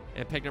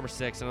 And pick number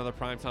 6, another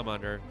primetime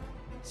under.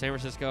 San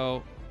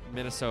Francisco,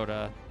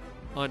 Minnesota,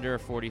 under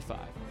 45.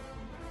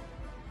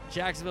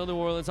 Jacksonville, New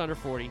Orleans, under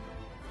 40.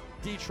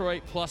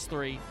 Detroit,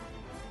 +3.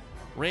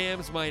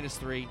 Rams,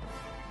 -3.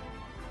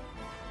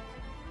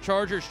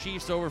 Chargers,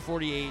 Chiefs, over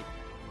 48.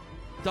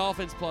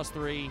 Dolphins,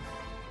 +3.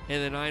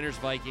 And the Niners,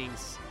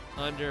 Vikings,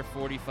 under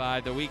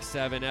 45. The Week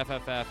 7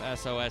 FFF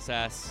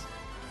SOSS.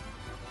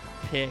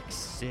 Pick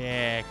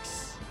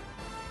 6.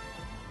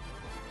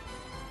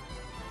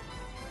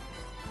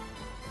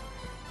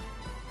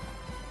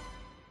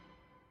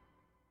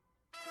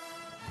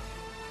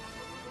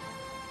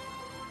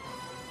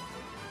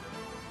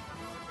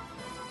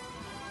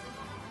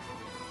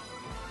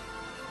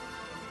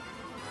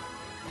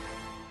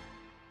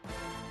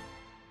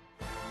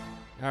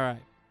 All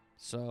right.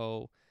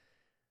 So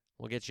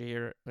we'll get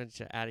you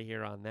out of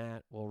here on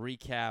that. We'll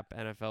recap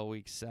NFL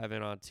Week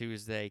 7 on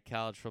Tuesday,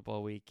 college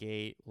football Week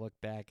 8, look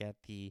back at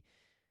the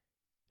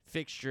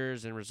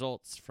fixtures and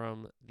results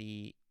from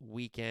the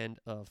weekend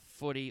of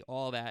footy,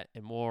 all that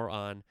and more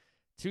on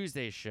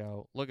Tuesday's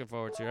show. Looking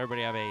forward to it.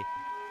 Everybody have a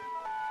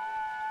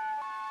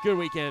good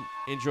weekend.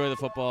 Enjoy the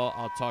football.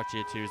 I'll talk to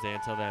you Tuesday.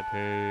 Until then,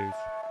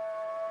 peace.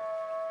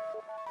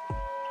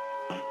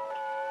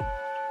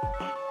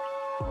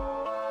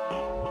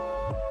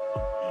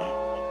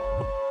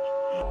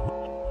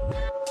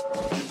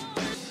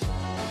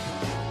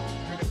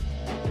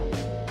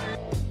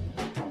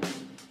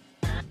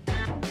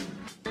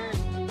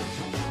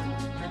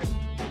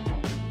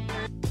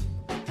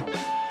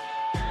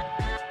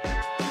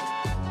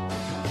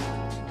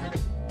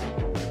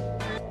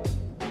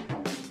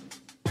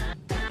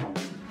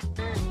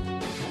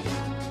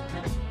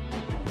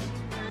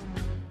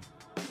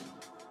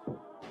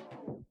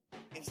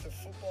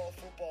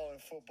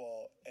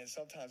 And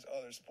sometimes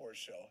other sports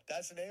show.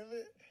 That's the name of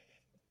it.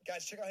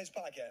 Guys, check out his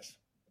podcast.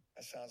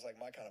 That sounds like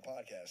my kind of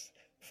podcast.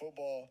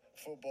 Football,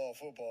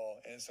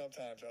 and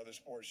sometimes other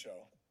sports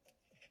show.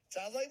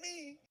 Sounds like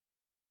me.